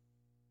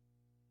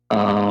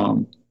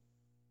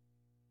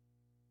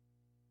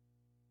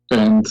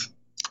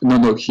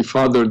 He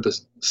fathered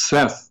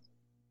Seth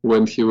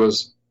when he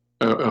was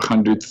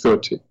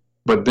 130,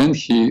 but then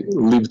he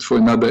lived for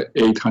another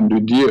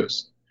 800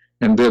 years,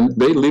 and then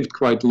they lived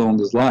quite long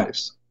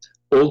lives.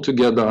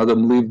 Altogether,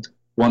 Adam lived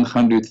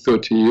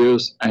 130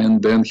 years,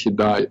 and then he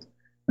died.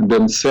 And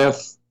then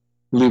Seth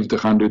lived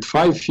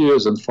 105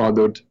 years and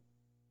fathered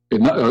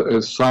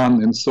a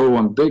son, and so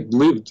on. They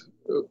lived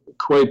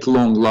quite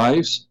long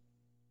lives,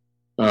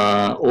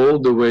 all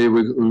the way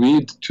we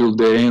read till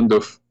the end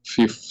of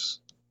 5th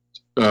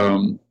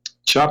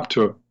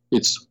chapter.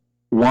 It's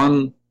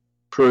one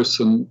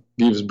person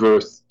gives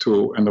birth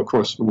to, and of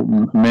course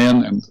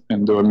men,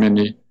 and there are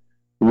many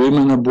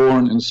women are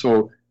born, and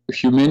so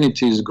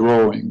humanity is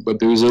growing. But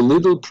there is a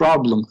little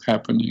problem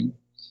happening,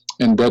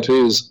 and that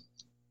is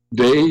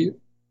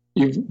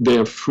if they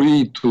are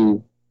free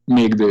to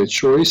make their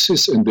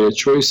choices, and their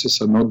choices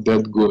are not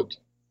that good,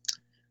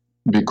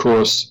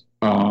 because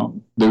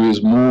there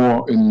is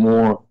more and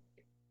more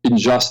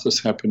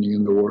injustice happening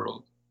in the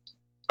world,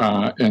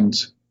 and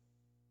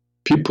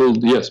people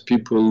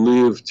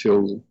live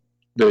till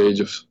the age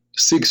of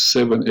 600,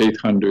 700,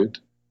 800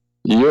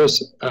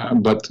 years,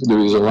 but there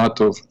is a lot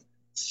of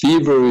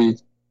thievery,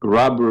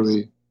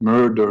 robbery,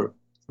 murder,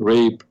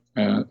 rape,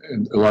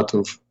 and a lot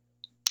of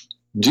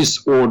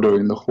disorder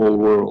in the whole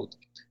world.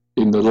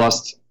 In the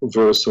last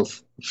verse of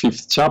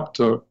 5th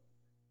chapter,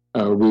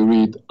 we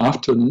read,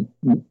 after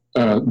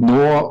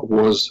Noah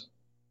was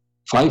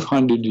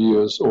 500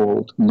 years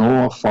old,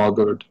 Noah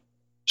fathered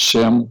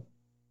Shem,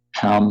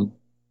 Ham,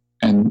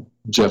 and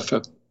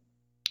Japheth.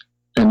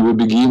 And we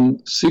begin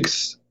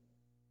 6th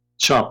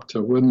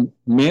chapter, when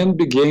men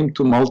began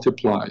to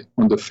multiply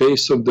on the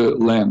face of the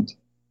land,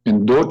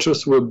 and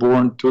daughters were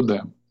born to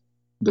them.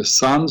 The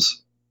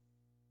sons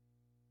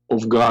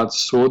of God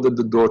saw that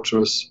the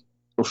daughters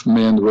of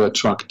men were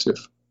attractive,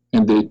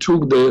 and they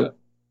took their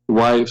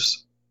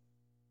wives,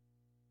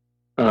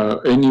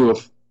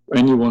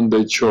 anyone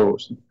they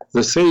chose.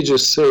 The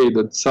sages say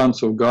that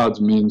sons of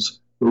God means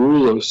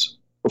rulers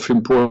of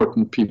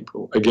important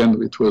people.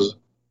 Again, it was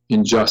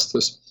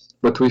injustice.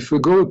 But if we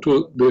go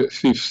to the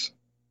 5th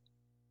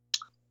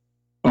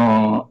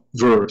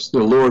verse,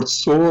 the Lord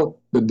saw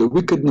that the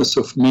wickedness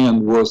of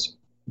man was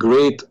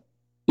great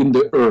in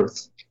the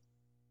earth,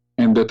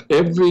 and that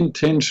every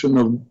intention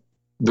of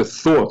the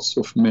thoughts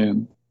of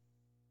man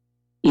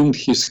in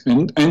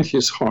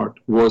his heart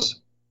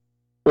was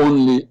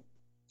only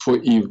for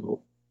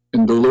evil.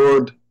 And the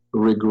Lord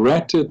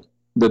regretted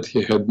that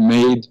he had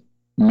made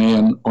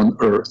man on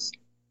earth,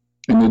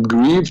 and it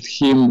grieved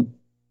him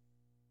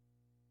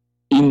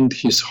in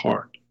his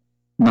heart.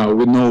 Now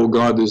we know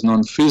God is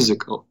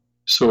non-physical,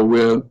 so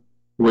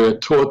we're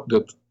taught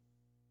that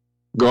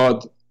God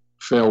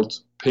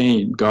felt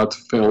pain, God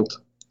felt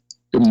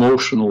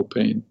emotional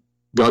pain.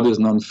 God is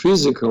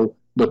non-physical,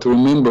 but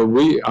remember,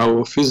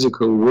 our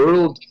physical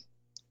world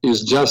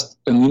is just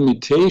an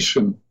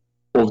imitation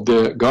of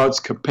God's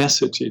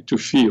capacity to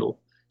feel.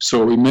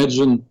 So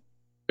imagine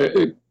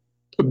a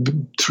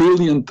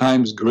trillion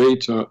times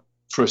greater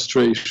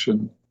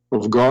frustration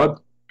of God,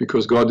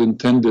 because God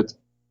intended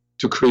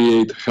to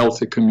create a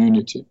healthy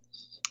community.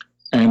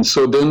 And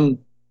so then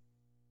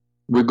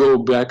we go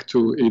back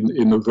to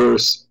in a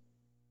verse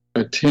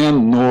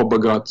 10, Noah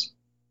begot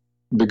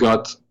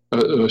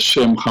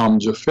Shem, Ham,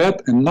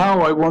 Japhet. And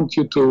now I want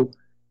you to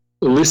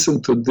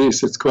listen to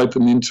this. It's quite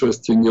an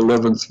interesting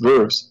 11th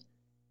verse.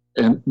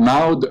 And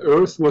now the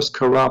earth was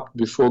corrupt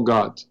before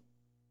God,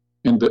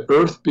 and the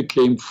earth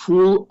became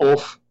full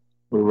of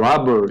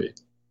robbery.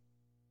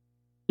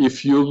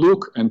 If you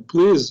look, and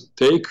please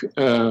take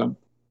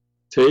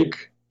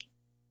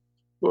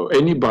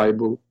any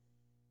Bible,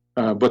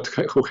 but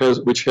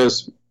which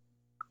has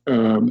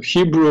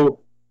Hebrew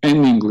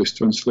and English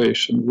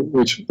translation,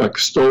 which like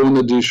Stone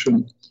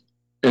edition,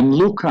 and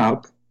look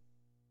up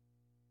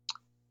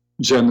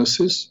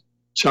Genesis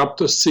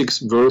chapter 6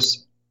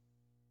 verse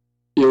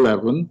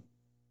 11,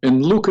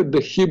 and look at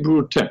the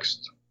Hebrew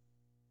text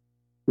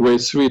where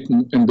it's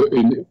written.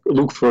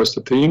 Look first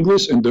at the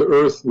English, and the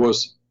earth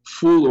was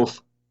full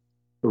of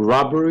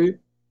robbery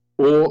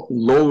or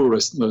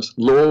lawlessness.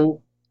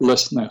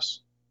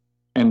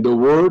 And the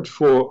word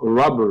for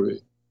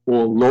robbery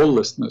or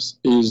lawlessness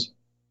is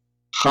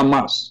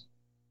Hamas.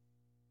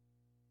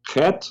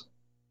 Het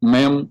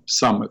Mem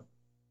Samet.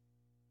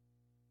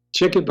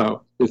 Check it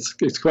out.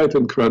 It's quite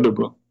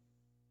incredible.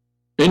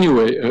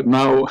 Anyway,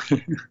 now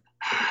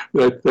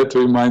that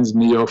reminds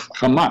me of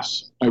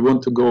Hamas. I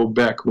want to go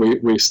back.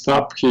 We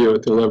stop here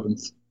at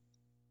 11th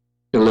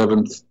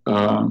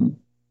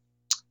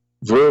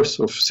verse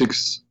of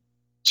 6th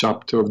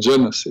chapter of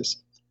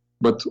Genesis.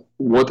 But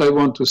what I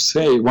want to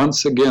say,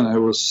 once again, I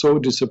was so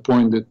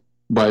disappointed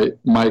by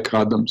Mike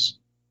Adams,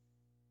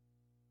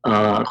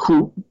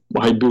 who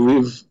I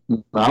believe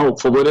now,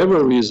 for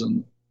whatever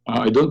reason,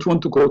 I don't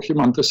want to call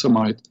him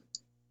anti-Semite,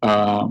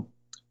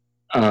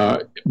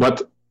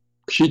 but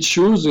he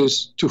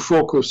chooses to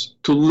focus,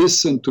 to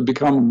listen, to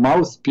become a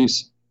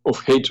mouthpiece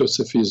of hatred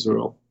of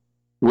Israel.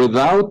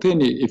 Without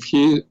any, if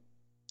he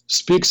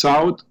speaks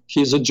out,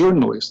 he's a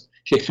journalist.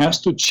 He has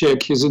to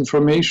check his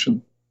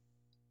information.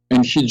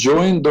 And he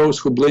joined those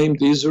who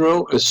blamed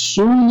Israel as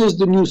soon as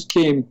the news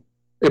came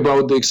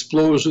about the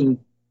explosion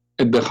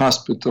at the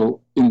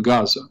hospital in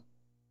Gaza.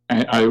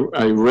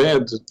 I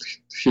read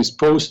his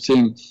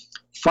posting,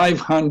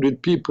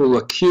 500 people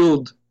are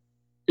killed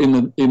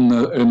in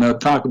an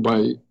attack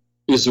by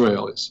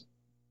Israelis.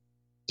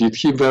 Did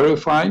he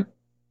verify?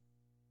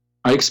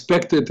 I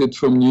expected it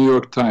from New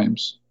York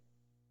Times.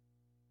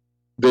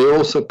 They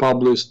also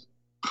published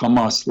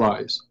Hamas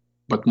lies.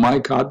 But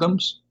Mike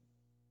Adams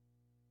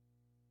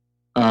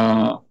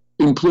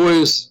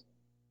employs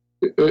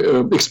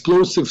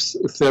explosive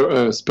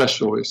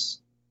specialists,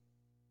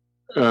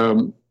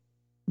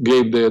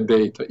 gave their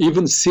data.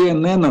 Even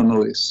CNN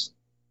analysts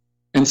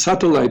and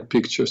satellite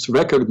pictures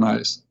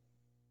recognized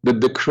that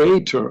the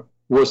crater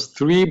was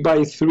 3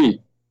 by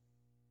 3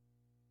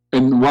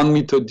 and 1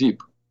 meter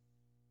deep,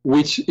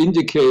 which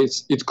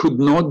indicates it could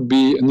not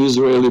be an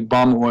Israeli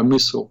bomb or a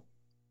missile,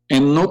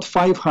 and not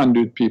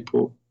 500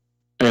 people,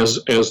 as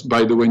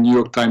by the way, New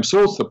York Times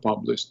also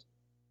published,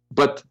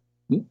 but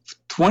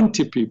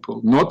 20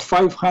 people, not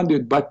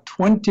 500, but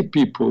 20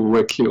 people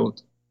were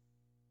killed.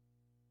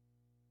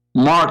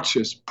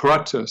 Marches,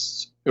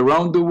 protests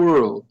around the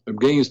world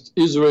against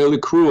Israeli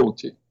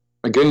cruelty,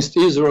 against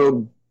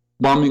Israel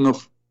bombing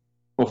of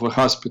a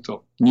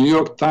hospital. New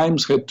York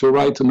Times had to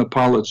write an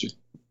apology,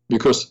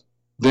 because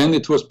then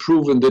it was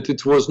proven that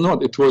it was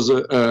not. It was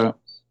a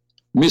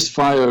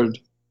misfired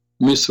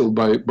missile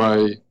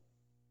by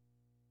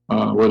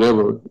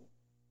whatever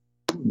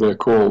they're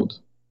called,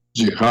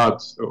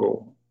 jihad,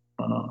 or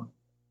one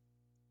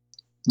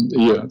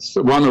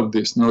of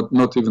these,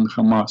 not even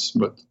Hamas,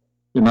 but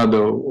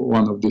another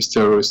one of these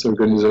terrorist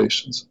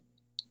organizations.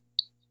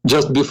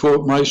 Just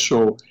before my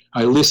show,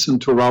 I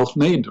listened to Ralph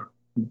Nader,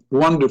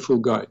 wonderful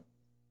guy,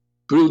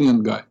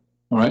 brilliant guy,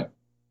 all right?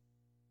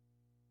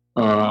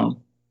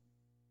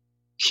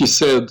 He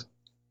said,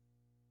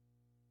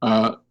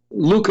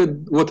 look at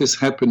what is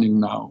happening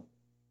now.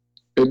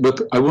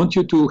 But I want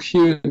you to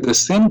hear the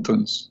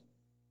sentence.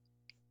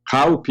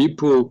 How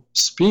people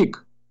speak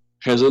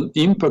has an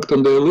impact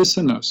on their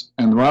listeners.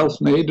 And Ralph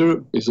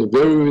Nader is a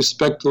very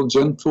respectful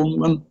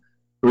gentleman,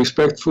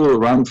 respectful,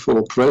 ran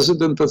for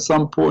president at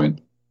some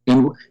point.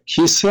 And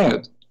he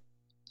said,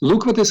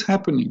 look what is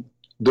happening.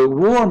 The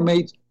war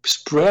may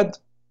spread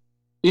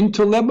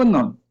into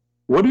Lebanon.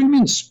 What do you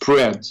mean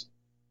spread?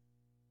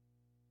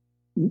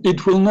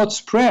 It will not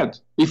spread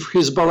if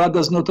Hezbollah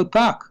does not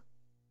attack.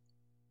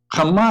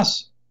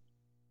 Hamas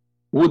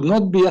would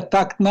not be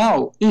attacked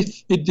now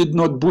if it did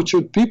not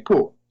butcher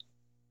people.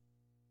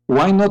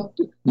 Why not?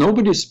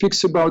 Nobody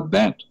speaks about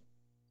that.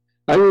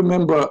 I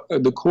remember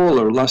the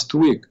caller last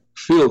week,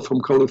 Phil from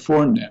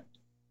California.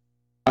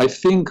 I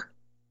think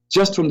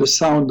just from the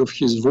sound of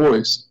his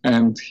voice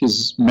and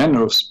his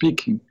manner of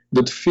speaking,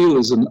 that Phil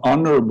is an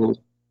honorable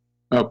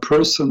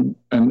person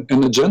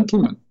and a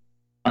gentleman.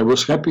 I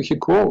was happy he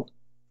called.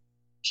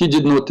 He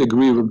did not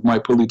agree with my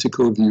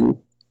political view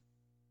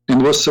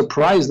and was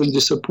surprised and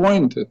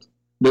disappointed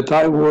that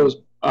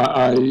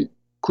I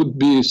could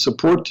be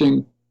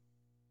supporting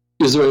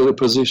Israeli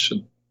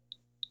position.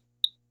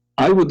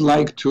 I would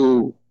like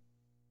to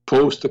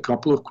post a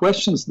couple of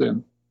questions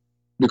then,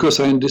 because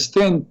I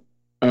understand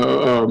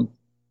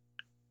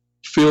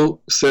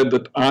Phil said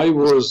that I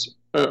was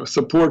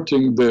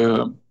supporting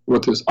the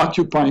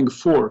occupying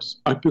force.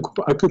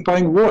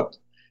 Occupying what?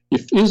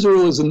 If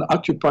Israel is an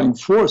occupying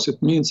force,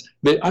 it means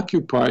they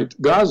occupied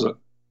Gaza,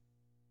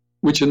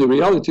 which in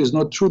reality is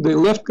not true. They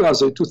left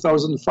Gaza in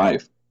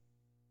 2005.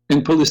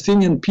 And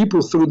Palestinian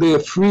people, through their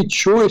free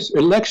choice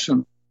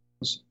elections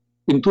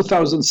in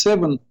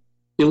 2007,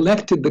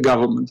 elected the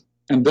government,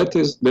 and that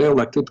is, they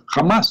elected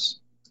Hamas.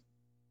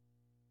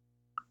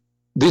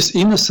 These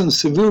innocent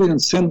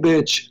civilians sent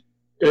their,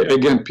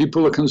 again,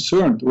 people are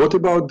concerned. What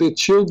about the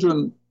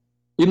children,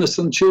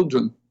 innocent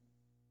children?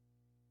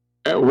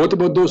 What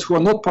about those who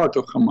are not part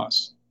of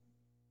Hamas?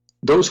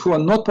 Those who are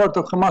not part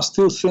of Hamas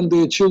still send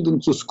their children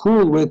to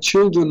school where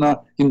children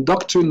are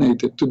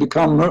indoctrinated to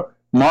become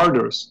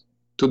martyrs,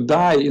 to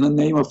die in the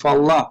name of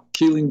Allah,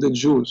 killing the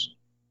Jews.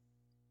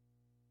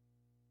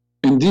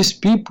 And these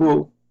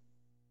people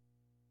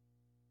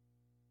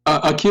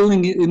are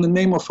killing in the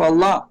name of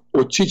Allah,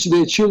 or teach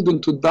their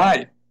children to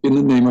die in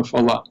the name of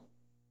Allah.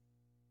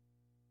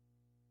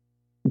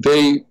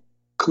 They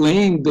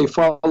claim they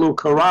follow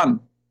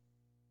Quran,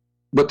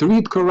 but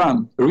read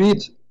Quran, read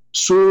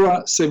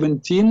Surah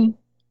 17,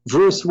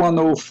 verse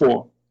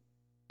 104.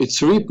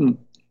 It's written,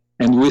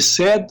 "And we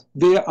said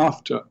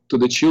thereafter to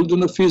the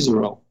children of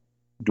Israel,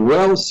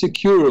 dwell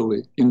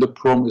securely in the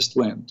promised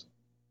land."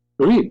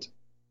 Read.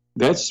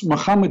 That's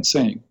Muhammad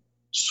saying,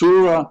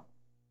 Surah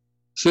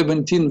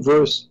 17,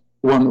 verse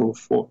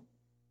 104.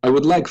 I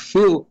would like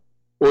Phil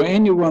or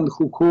anyone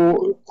who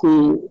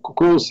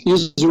calls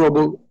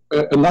Israel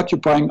an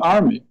occupying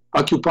army,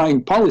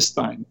 occupying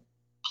Palestine,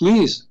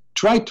 please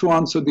try to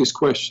answer these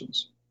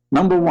questions.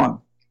 Number one,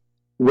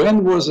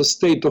 when was the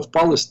state of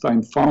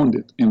Palestine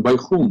founded and by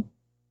whom?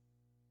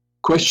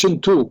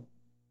 Question two,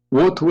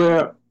 what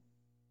were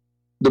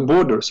the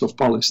borders of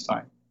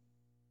Palestine?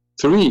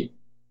 Three,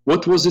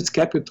 what was its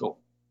capital?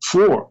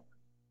 Four,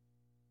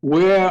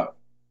 where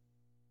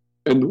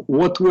and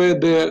what were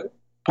the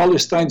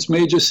Palestine's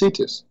major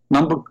cities?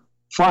 Number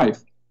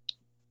five,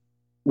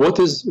 what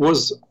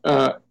was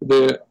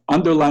the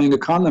underlying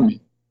economy?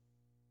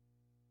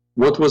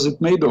 What was it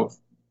made of?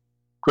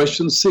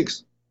 Question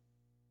six,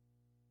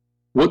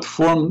 what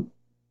form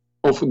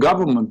of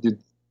government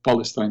did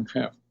Palestine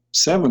have?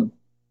 Seven,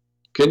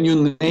 can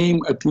you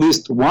name at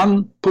least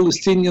one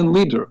Palestinian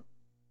leader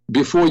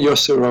before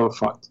Yasser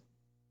Arafat,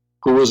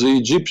 who was an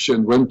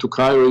Egyptian, went to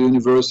Cairo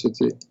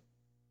University?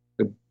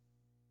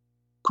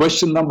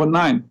 Question number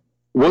 9,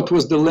 what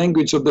was the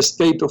language of the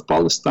state of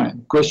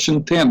Palestine?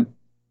 Question 10,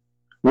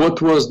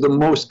 what was the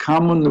most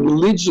common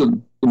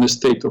religion in the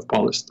state of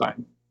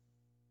Palestine?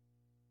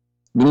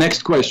 The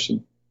next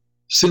question,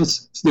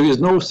 since there is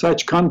no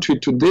such country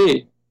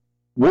today,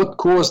 what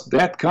caused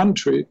that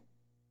country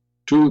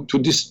to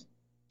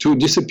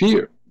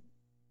disappear?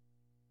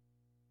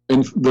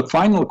 And the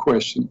final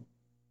question,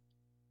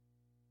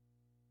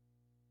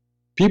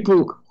 people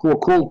who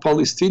are called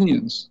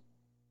Palestinians,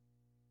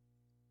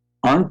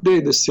 aren't they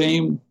the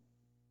same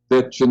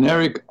that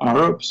generic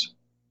Arabs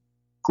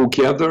who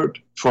gathered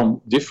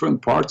from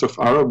different parts of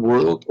Arab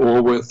world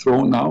or were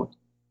thrown out?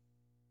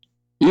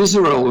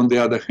 Israel, on the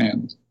other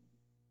hand,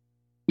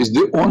 is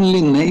the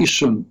only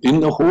nation in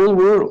the whole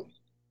world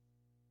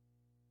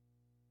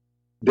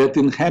that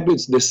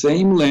inhabits the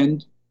same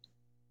land,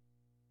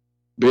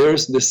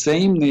 bears the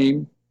same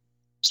name,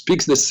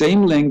 speaks the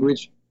same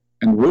language,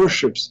 and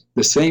worships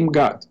the same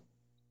God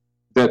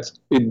that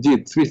it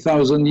did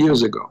 3,000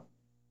 years ago.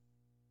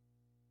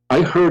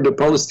 I heard a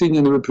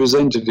Palestinian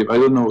representative, I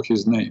don't know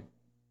his name,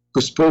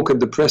 who spoke at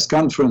the press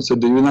conference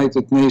at the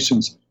United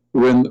Nations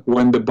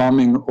when the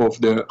bombing of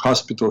the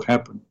hospital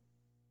happened.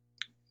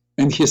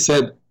 And he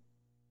said,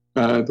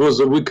 it was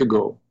a week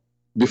ago,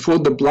 before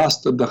the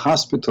blast at the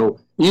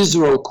hospital,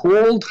 Israel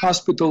called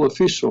hospital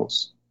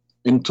officials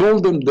and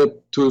told them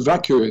that to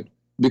evacuate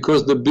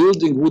because the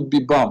building would be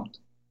bombed.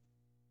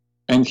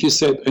 And he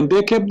said, and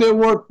they kept their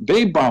word,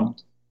 they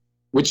bombed,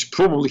 which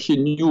probably he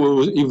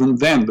knew even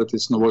then that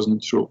it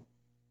wasn't true.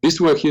 These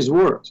were his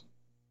words.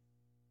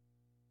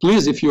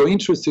 Please, if you're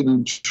interested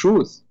in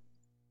truth,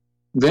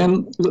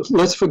 then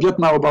let's forget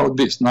now about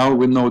this. Now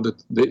we know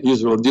that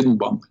Israel didn't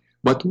bomb.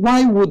 But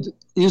why would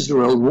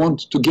Israel want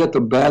to get a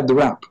bad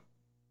rap?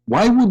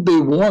 Why would they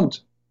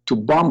want to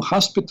bomb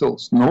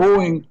hospitals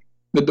knowing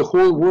that the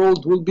whole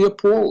world will be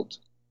appalled?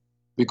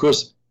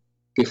 Because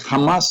the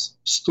Hamas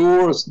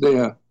stores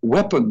their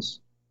weapons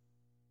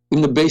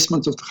in the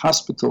basement of the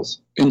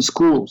hospitals, in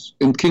schools,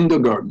 in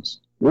kindergartens.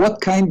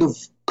 What kind of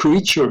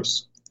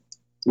creatures,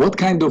 what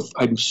kind of,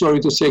 I'm sorry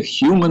to say,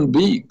 human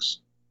beings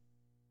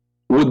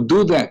would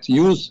do that,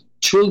 use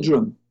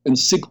children and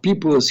sick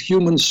people as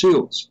human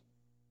shields?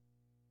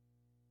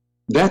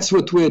 That's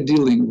what we're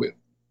dealing with.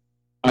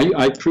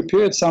 I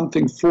prepared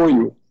something for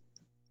you.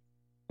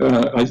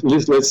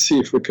 Let's see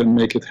if we can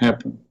make it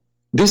happen.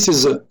 This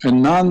is a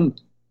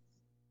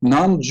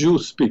non-Jew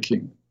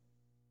speaking,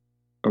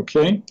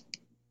 okay?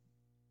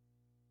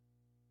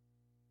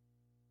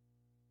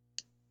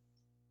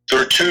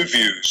 There are two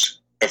views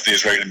of the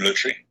Israeli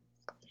military,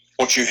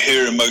 what you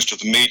hear in most of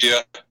the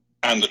media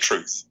and the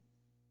truth.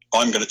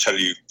 I'm going to tell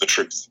you the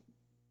truth.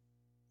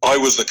 I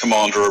was the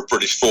commander of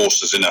British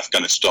forces in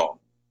Afghanistan.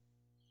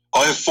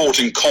 I have fought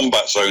in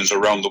combat zones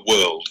around the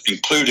world,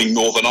 including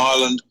Northern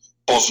Ireland,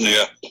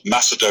 Bosnia,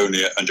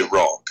 Macedonia, and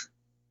Iraq.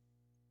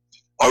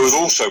 I was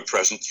also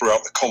present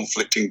throughout the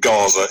conflict in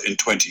Gaza in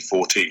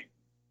 2014.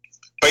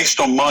 Based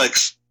on my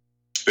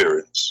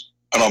experience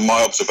and on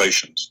my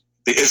observations,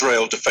 the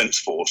Israel Defense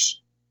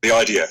Force, the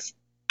IDF,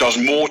 does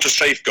more to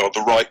safeguard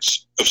the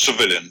rights of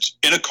civilians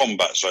in a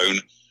combat zone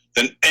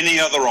than any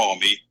other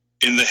army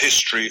in the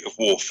history of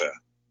warfare.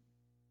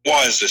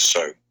 Why is this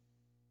so?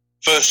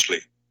 Firstly,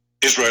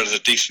 Israel is a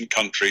decent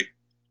country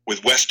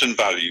with Western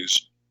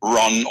values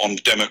run on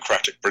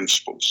democratic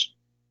principles.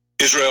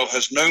 Israel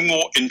has no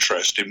more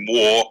interest in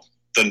war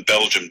than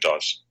Belgium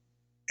does.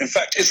 In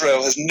fact,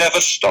 Israel has never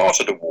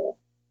started a war.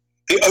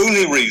 The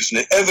only reason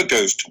it ever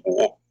goes to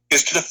war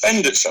is to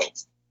defend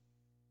itself.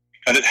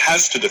 And it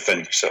has to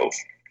defend itself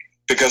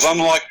because,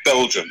 unlike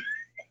Belgium,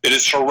 it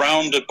is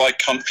surrounded by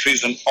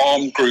countries and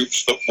armed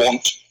groups that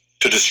want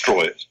to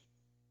destroy it.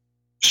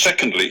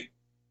 Secondly,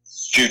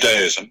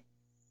 Judaism,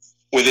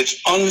 with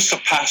its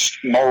unsurpassed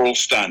moral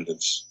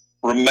standards,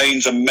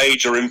 remains a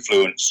major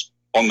influence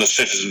on the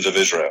citizens of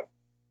Israel.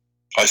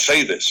 I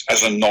say this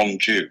as a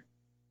non-Jew.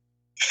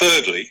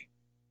 Thirdly,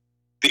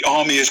 the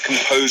army is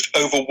composed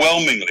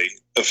overwhelmingly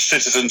of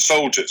citizen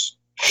soldiers.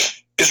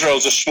 Israel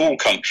is a small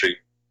country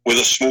with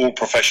a small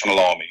professional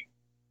army.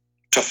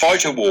 To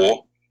fight a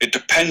war, it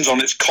depends on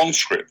its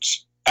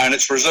conscripts and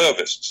its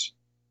reservists.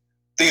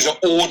 These are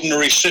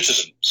ordinary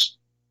citizens,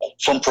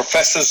 from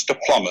professors to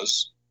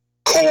plumbers,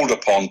 called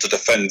upon to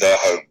defend their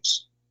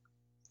homes.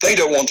 They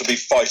don't want to be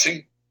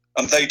fighting,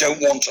 and they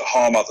don't want to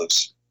harm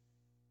others.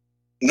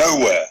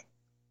 Nowhere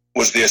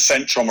was the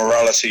essential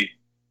morality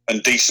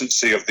and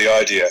decency of the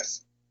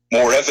IDF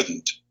more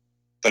evident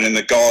than in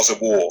the Gaza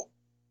war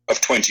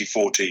of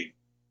 2014.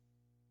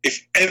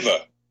 If ever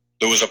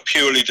there was a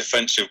purely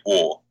defensive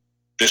war,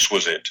 this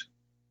was it.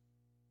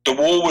 The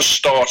war was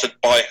started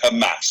by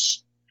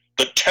Hamas,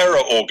 the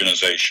terror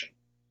organization,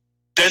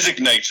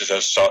 designated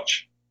as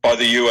such by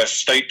the US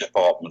State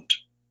Department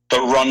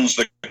that runs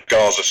the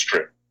Gaza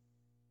Strip.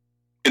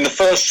 In the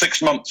first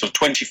 6 months of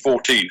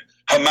 2014,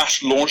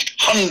 Hamas launched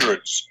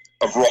hundreds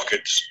of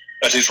rockets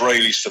at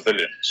Israeli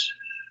civilians.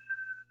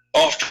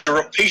 After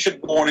repeated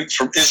warnings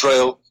from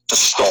Israel to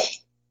stop,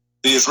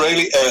 the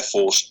Israeli Air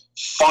Force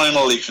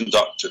finally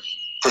conducted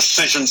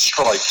precision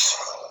strikes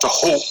to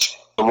halt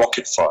the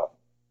rocket fire,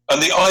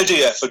 and the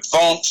IDF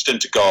advanced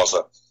into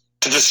Gaza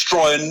to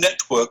destroy a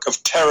network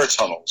of terror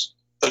tunnels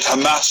that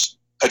Hamas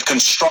had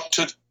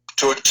constructed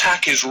to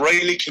attack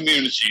Israeli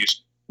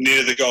communities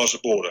near the Gaza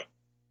border.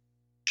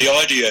 The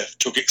IDF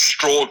took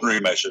extraordinary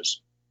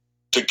measures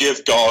to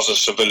give Gaza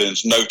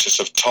civilians notice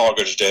of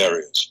targeted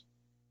areas,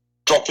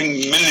 dropping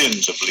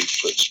millions of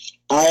leaflets,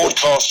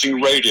 broadcasting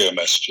radio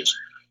messages,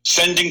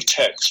 sending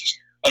texts,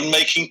 and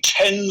making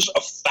tens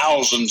of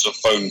thousands of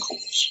phone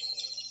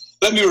calls.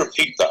 Let me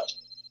repeat that.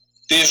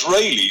 The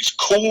Israelis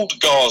called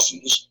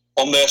Gazans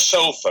on their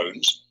cell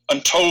phones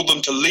and told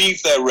them to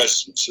leave their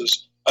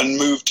residences and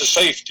move to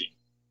safety.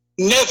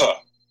 Never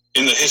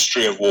in the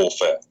history of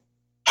warfare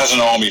has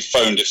an army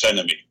phoned its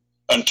enemy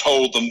and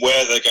told them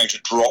where they're going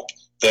to drop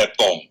their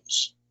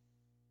bombs.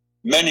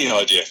 Many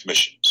IDF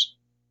missions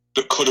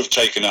that could have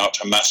taken out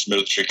Hamas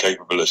military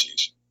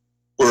capabilities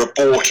were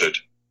aborted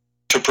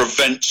to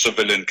prevent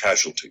civilian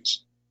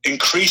casualties,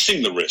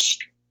 increasing the risk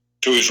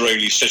to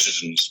Israeli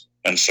citizens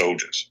and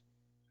soldiers.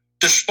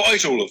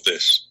 Despite all of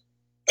this,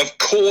 of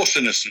course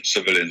innocent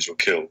civilians were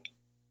killed.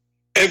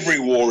 Every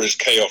war is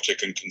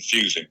chaotic and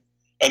confusing,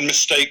 and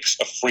mistakes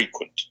are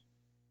frequent.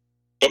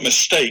 But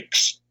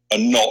mistakes are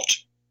not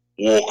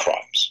war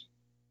crimes.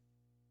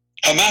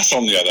 Hamas,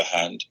 on the other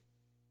hand,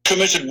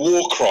 committed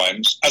war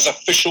crimes as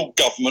official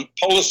government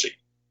policy.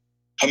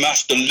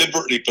 Hamas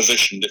deliberately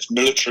positioned its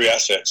military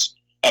assets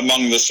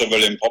among the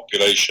civilian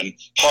population,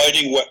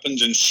 hiding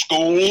weapons in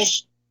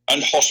schools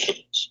and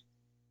hospitals,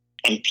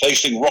 and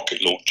placing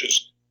rocket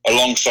launchers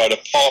alongside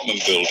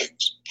apartment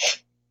buildings,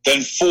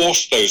 then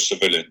forced those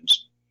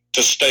civilians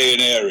to stay in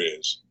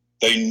areas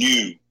they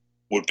knew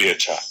would be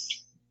attacked.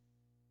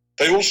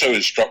 They also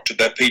instructed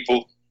their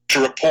people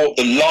to report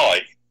the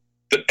lie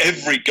that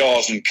every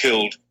Gazan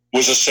killed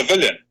was a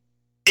civilian,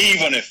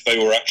 even if they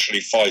were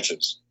actually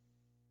fighters.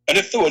 And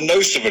if there were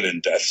no civilian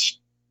deaths,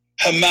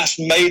 Hamas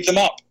made them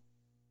up.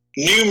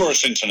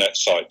 Numerous internet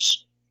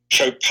sites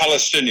show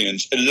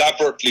Palestinians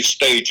elaborately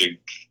staging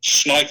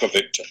sniper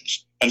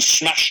victims and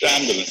smashed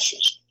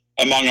ambulances,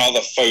 among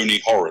other phony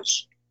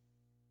horrors.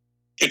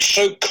 It's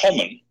so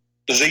common,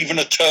 there's even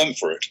a term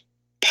for it,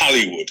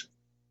 Pallywood,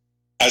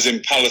 as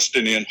in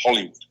Palestinian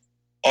Hollywood.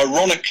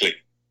 Ironically,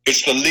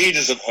 it's the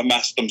leaders of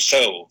Hamas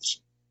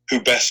themselves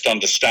who best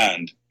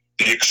understand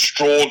the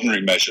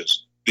extraordinary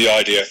measures the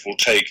IDF will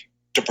take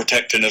to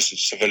protect innocent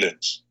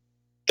civilians.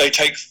 They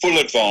take full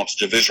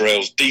advantage of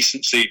Israel's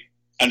decency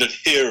and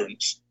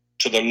adherence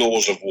to the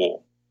laws of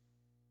war.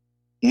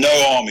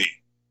 No army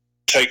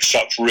takes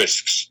such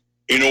risks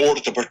in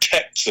order to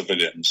protect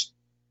civilians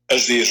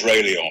as the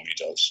Israeli army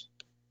does.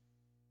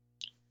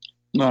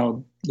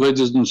 Now,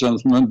 ladies and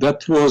gentlemen,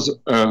 that was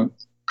a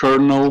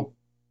colonel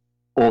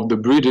of the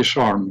British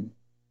Army.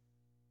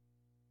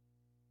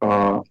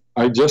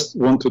 I just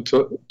wanted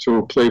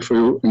to play for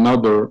you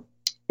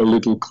a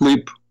little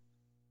clip,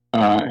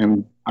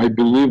 and I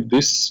believe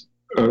this,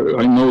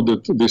 I know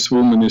that this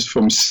woman is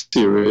from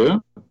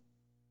Syria,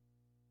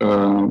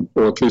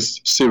 or at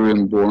least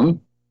Syrian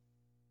born,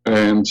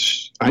 and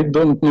I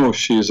don't know if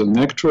she is an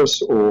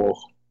actress or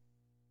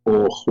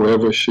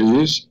whoever she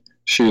is.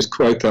 She is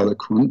quite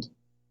eloquent.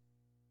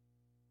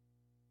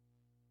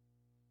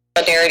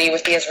 Solidarity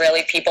with the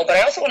Israeli people, but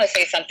I also want to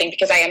say something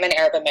because I am an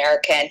Arab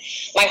American.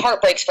 My heart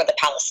breaks for the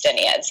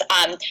Palestinians.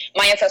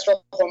 My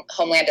ancestral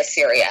homeland is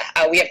Syria.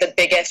 We have the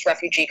biggest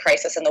refugee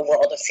crisis in the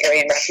world of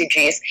Syrian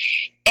refugees.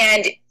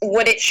 And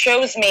what it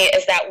shows me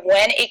is that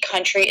when a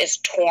country is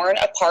torn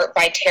apart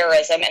by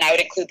terrorism, and I would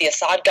include the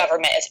Assad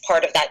government as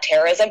part of that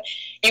terrorism,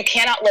 you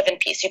cannot live in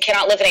peace. You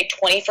cannot live in a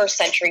 21st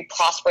century,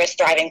 prosperous,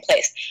 thriving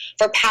place.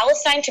 For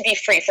Palestine to be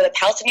free, for the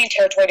Palestinian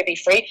territory to be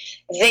free,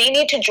 they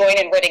need to join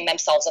in ridding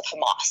themselves of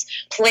Hamas.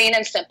 Plain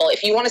and simple.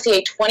 If you want to see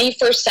a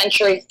 21st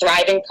century,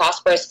 thriving,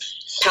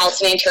 prosperous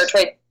Palestinian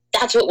territory,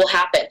 that's what will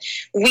happen.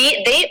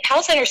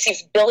 Palestine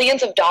receives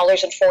billions of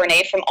dollars in foreign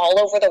aid from all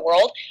over the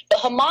world, but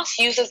Hamas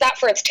uses that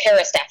for its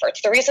terrorist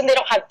efforts. The reason they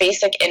don't have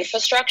basic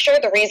infrastructure,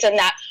 the reason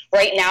that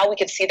right now we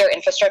can see their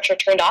infrastructure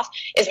turned off,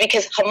 is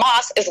because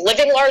Hamas is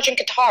living large in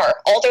Qatar.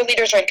 All their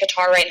leaders are in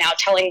Qatar right now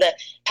telling the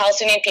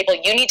Palestinian people,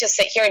 you need to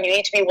sit here and you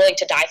need to be willing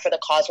to die for the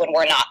cause when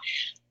we're not.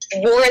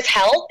 War is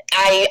hell.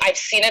 I've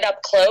seen it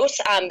up close.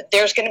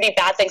 There's going to be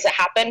bad things that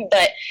happen,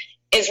 but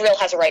Israel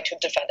has a right to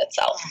defend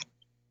itself.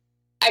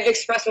 I've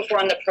expressed before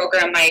on the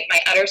program my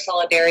utter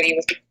solidarity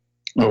with.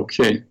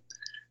 Okay.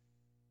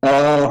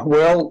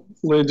 Well,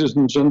 ladies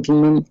and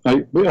gentlemen,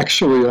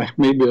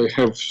 maybe I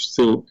have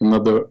still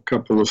another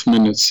couple of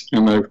minutes,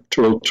 and I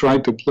will try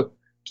to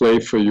play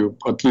for you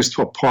at least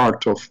a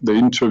part of the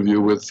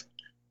interview with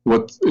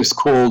what is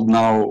called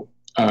now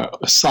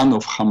a son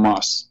of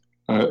Hamas,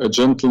 a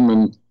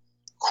gentleman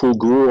who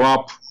grew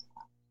up,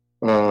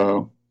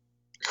 who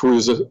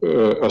is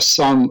a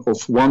son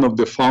of one of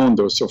the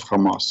founders of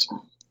Hamas.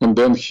 And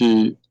then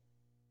he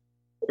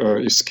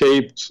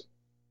escaped.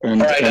 All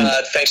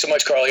right, thanks so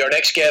much, Carly. Our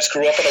next guest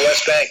grew up on the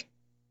West Bank.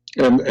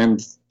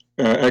 And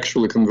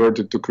actually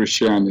converted to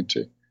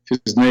Christianity.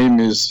 His name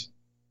is,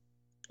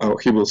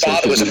 he will say.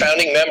 Father was a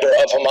founding member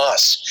of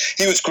Hamas.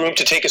 He was groomed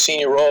to take a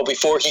senior role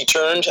before he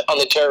turned on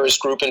the terrorist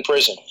group in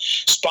prison.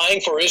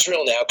 Spying for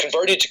Israel now,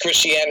 converted to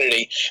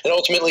Christianity, and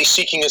ultimately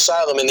seeking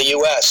asylum in the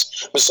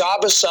U.S.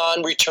 Musab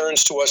Hassan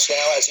returns to us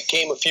now, as he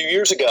came a few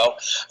years ago,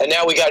 and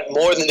now we got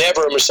more than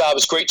ever. Musab,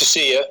 it's great to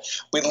see you.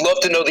 We'd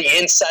love to know the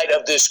inside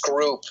of this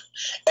group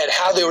and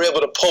how they were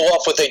able to pull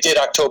off what they did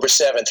October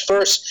 7th.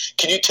 First,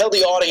 can you tell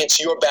the audience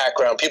your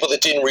background, people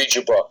that didn't read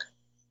your book?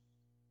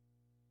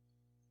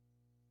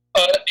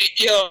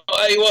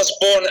 I was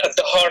born at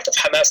the heart of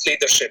Hamas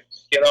leadership,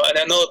 and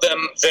I know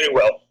them very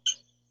well.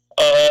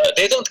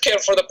 They don't care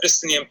for the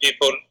Palestinian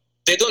people.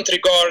 They don't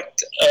regard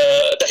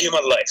the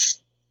human life.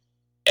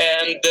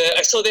 And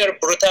I saw their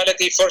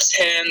brutality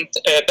firsthand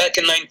back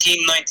in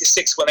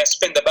 1996 when I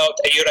spent about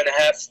a year and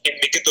a half in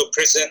Megiddo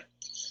prison.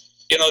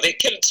 They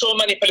killed so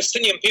many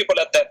Palestinian people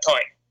at that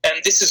time.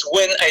 And this is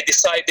when I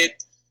decided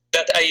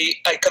that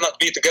I cannot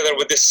be together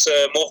with this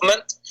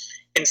movement.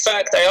 In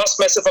fact, I asked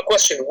myself a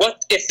question: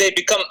 what if they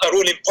become a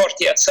ruling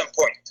party at some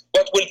point?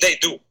 What will they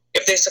do?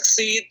 If they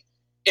succeed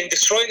in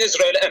destroying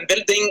Israel and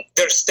building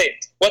their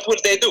state, what will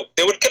they do?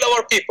 They will kill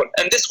our people.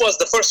 And this was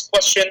the first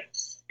question,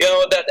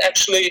 that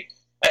actually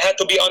I had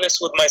to be honest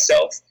with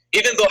myself.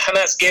 Even though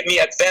Hamas gave me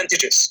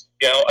advantages,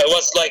 I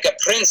was like a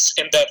prince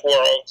in that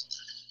world,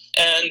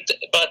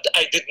 but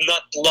I did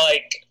not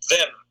like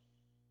them,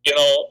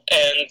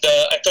 and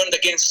I turned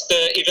against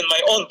even my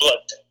own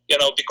blood.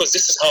 Because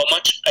this is how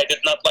much I did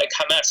not like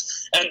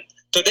Hamas. And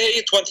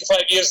today, 25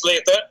 years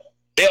later,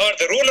 they are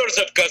the rulers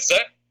of Gaza,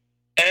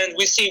 and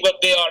we see what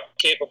they are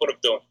capable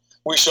of doing.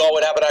 We saw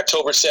what happened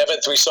October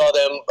 7th. We saw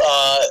them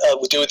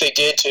do what they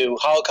did to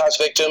Holocaust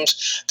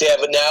victims. They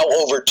have now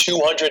over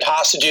 200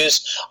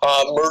 hostages,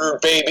 murdered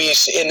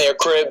babies in their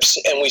cribs,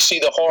 and we see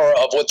the horror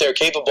of what they're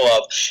capable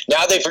of.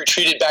 Now they've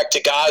retreated back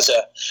to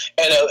Gaza,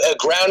 and a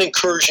ground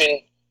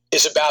incursion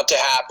is about to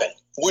happen.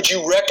 Would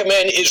you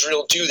recommend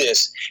Israel do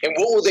this? And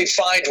what will they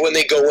find when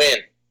they go in?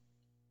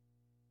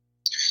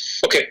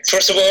 Okay,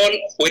 first of all,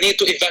 we need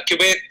to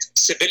evacuate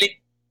civilians.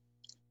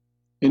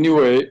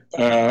 Anyway,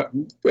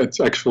 it's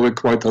actually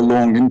quite a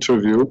long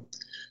interview.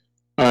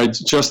 I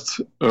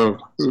just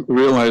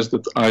realized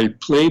that I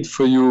played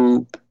for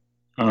you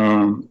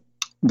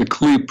the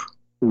clip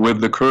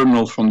with the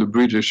colonel from the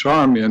British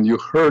Army, and you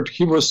heard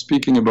he was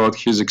speaking about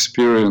his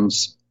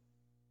experience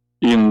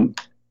in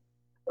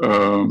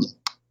the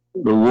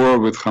war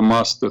with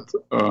Hamas that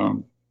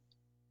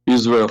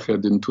Israel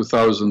had in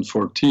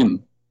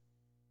 2014.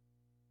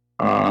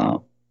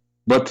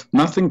 But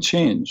nothing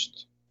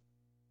changed.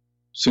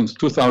 Since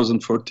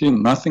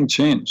 2014, nothing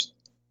changed.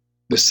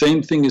 The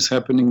same thing is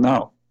happening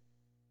now.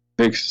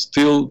 They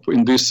still,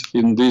 in this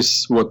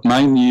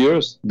 9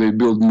 years, they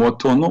built more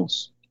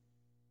tunnels.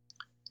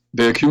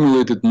 They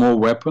accumulated more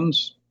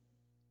weapons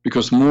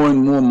because more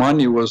and more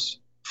money was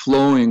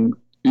flowing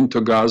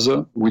into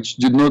Gaza, which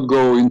did not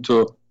go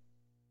into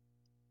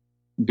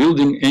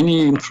building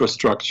any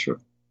infrastructure.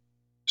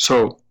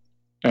 So,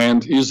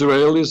 and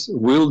Israelis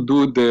will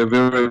do their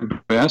very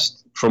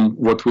best, from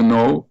what we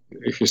know,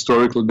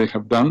 historically they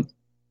have done,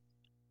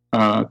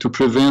 to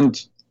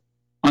prevent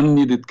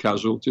unneeded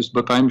casualties,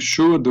 but I'm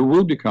sure there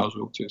will be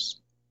casualties.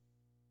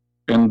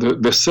 And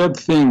the sad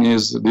thing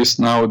is this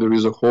now, there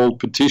is a whole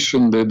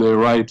petition that they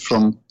write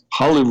from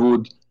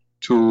Hollywood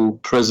to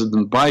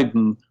President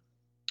Biden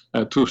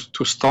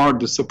to start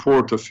the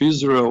support of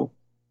Israel.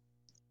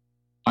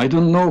 I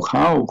don't know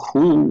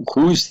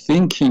who is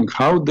thinking,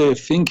 how they're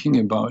thinking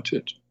about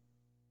it.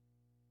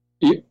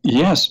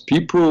 Yes,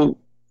 people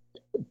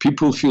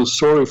feel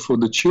sorry for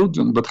the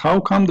children, but how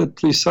come that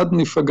they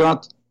suddenly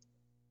forgot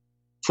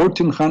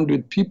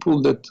 1,400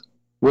 people that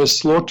were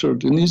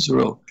slaughtered in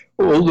Israel?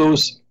 All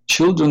those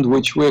children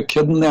which were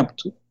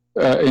kidnapped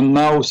and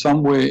now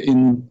somewhere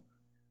in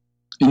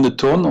the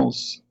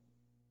tunnels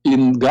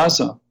in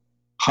Gaza.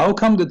 How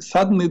come that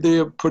suddenly they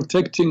are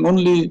protecting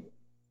only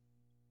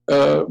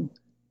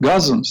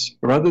Gazans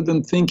rather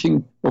than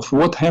thinking of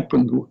what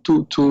happened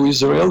to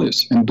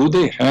Israelis? And do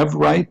they have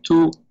right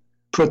to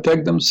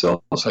protect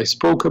themselves? I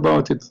spoke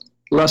about it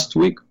last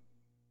week.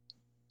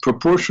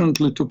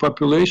 Proportionately to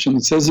population,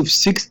 it's as if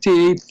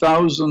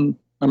 68,000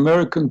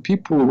 American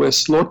people were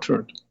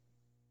slaughtered.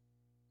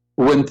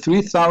 When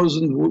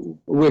 3,000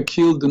 were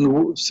killed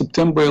in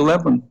September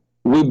 11,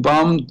 we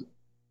bombed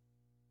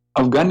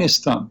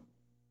Afghanistan.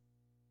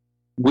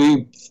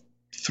 We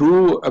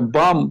threw a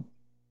bomb,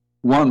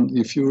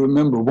 if you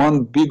remember,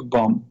 one big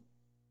bomb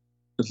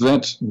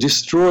that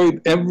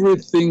destroyed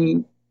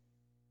everything,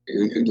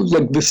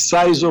 like the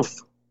size of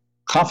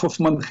half of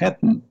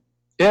Manhattan.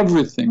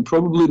 Everything,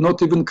 probably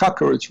not even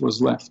cockroach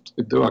was left,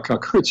 if there are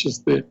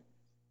cockroaches there.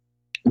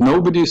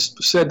 Nobody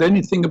said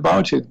anything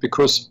about it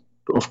because,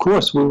 of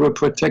course, we were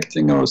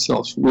protecting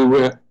ourselves. We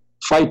were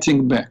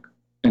fighting back.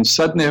 And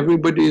suddenly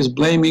everybody is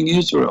blaming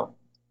Israel.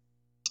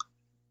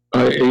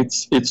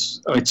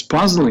 It's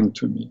puzzling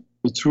to me.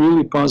 It's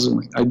really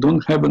puzzling. I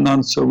don't have an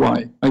answer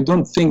why. I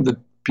don't think that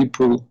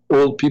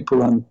all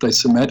people are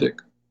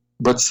anti-Semitic.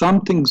 But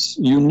something's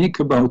unique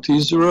about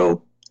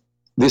Israel,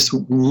 this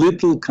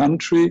little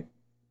country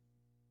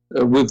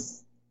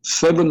with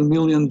 7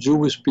 million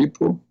Jewish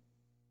people,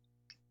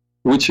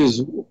 which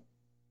is,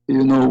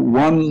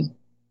 one,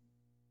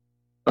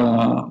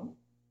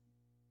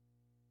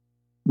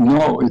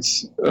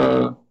 it's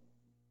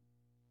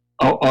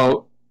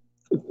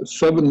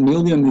 7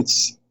 million,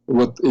 it's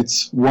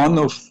one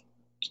of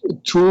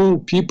 2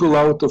 people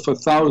out of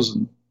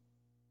 1,000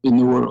 in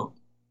the world.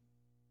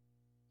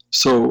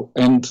 So,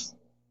 and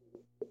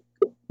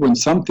when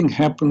something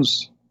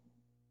happens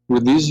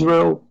with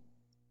Israel,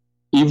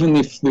 even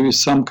if there is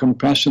some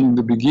compassion in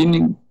the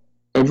beginning,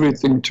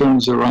 everything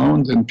turns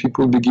around and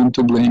people begin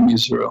to blame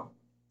Israel.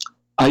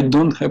 I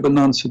don't have an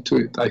answer to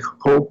it. I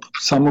hope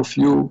some of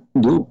you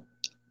do.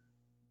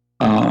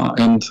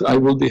 And I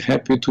will be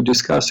happy to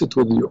discuss it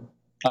with you.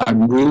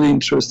 I'm really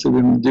interested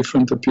in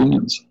different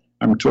opinions.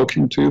 I'm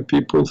talking to you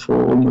people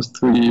for almost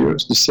 3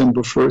 years.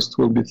 December 1st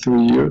will be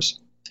 3 years.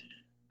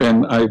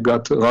 And I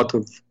got a lot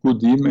of good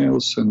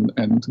emails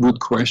and good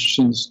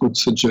questions, good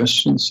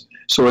suggestions.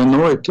 So I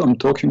know I'm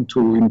talking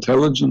to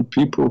intelligent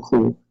people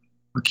who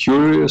are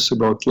curious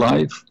about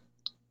life,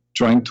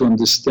 trying to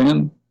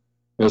understand.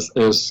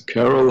 As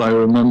Carol, I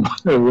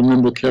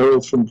remember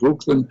Carol from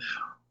Brooklyn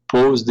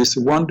posed this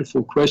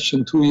wonderful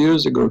question 2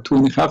 years ago,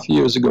 2.5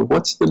 years ago.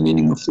 What's the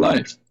meaning of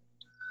life?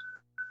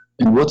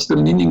 And what's the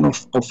meaning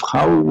of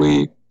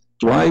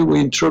why we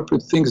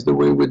interpret things the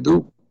way we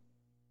do?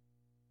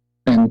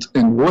 And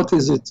what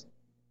is it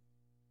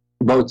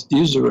about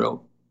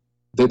Israel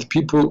that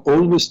people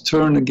always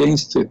turn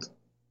against it?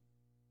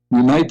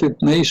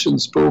 United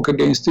Nations spoke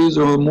against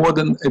Israel more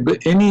than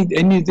any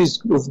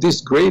of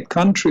these great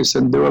countries,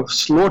 and there are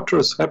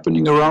slaughters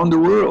happening around the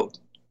world.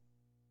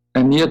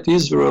 And yet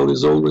Israel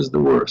is always the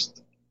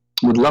worst.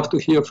 Would love to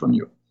hear from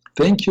you.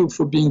 Thank you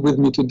for being with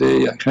me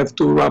today. I have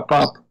to wrap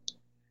up.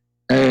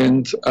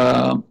 And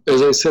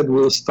as I said,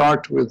 we'll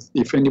start with,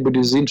 if anybody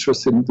is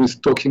interested in this,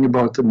 talking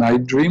about the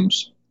night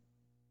dreams.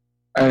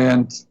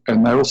 And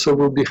I also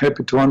will be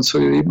happy to answer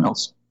your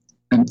emails.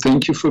 And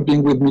thank you for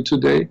being with me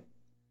today.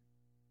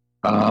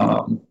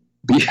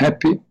 Be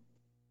happy,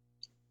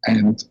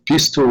 and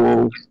peace to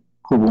all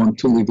who want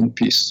to live in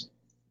peace.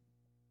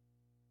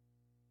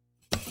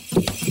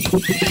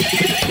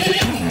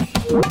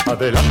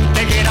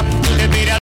 Adelante, get up,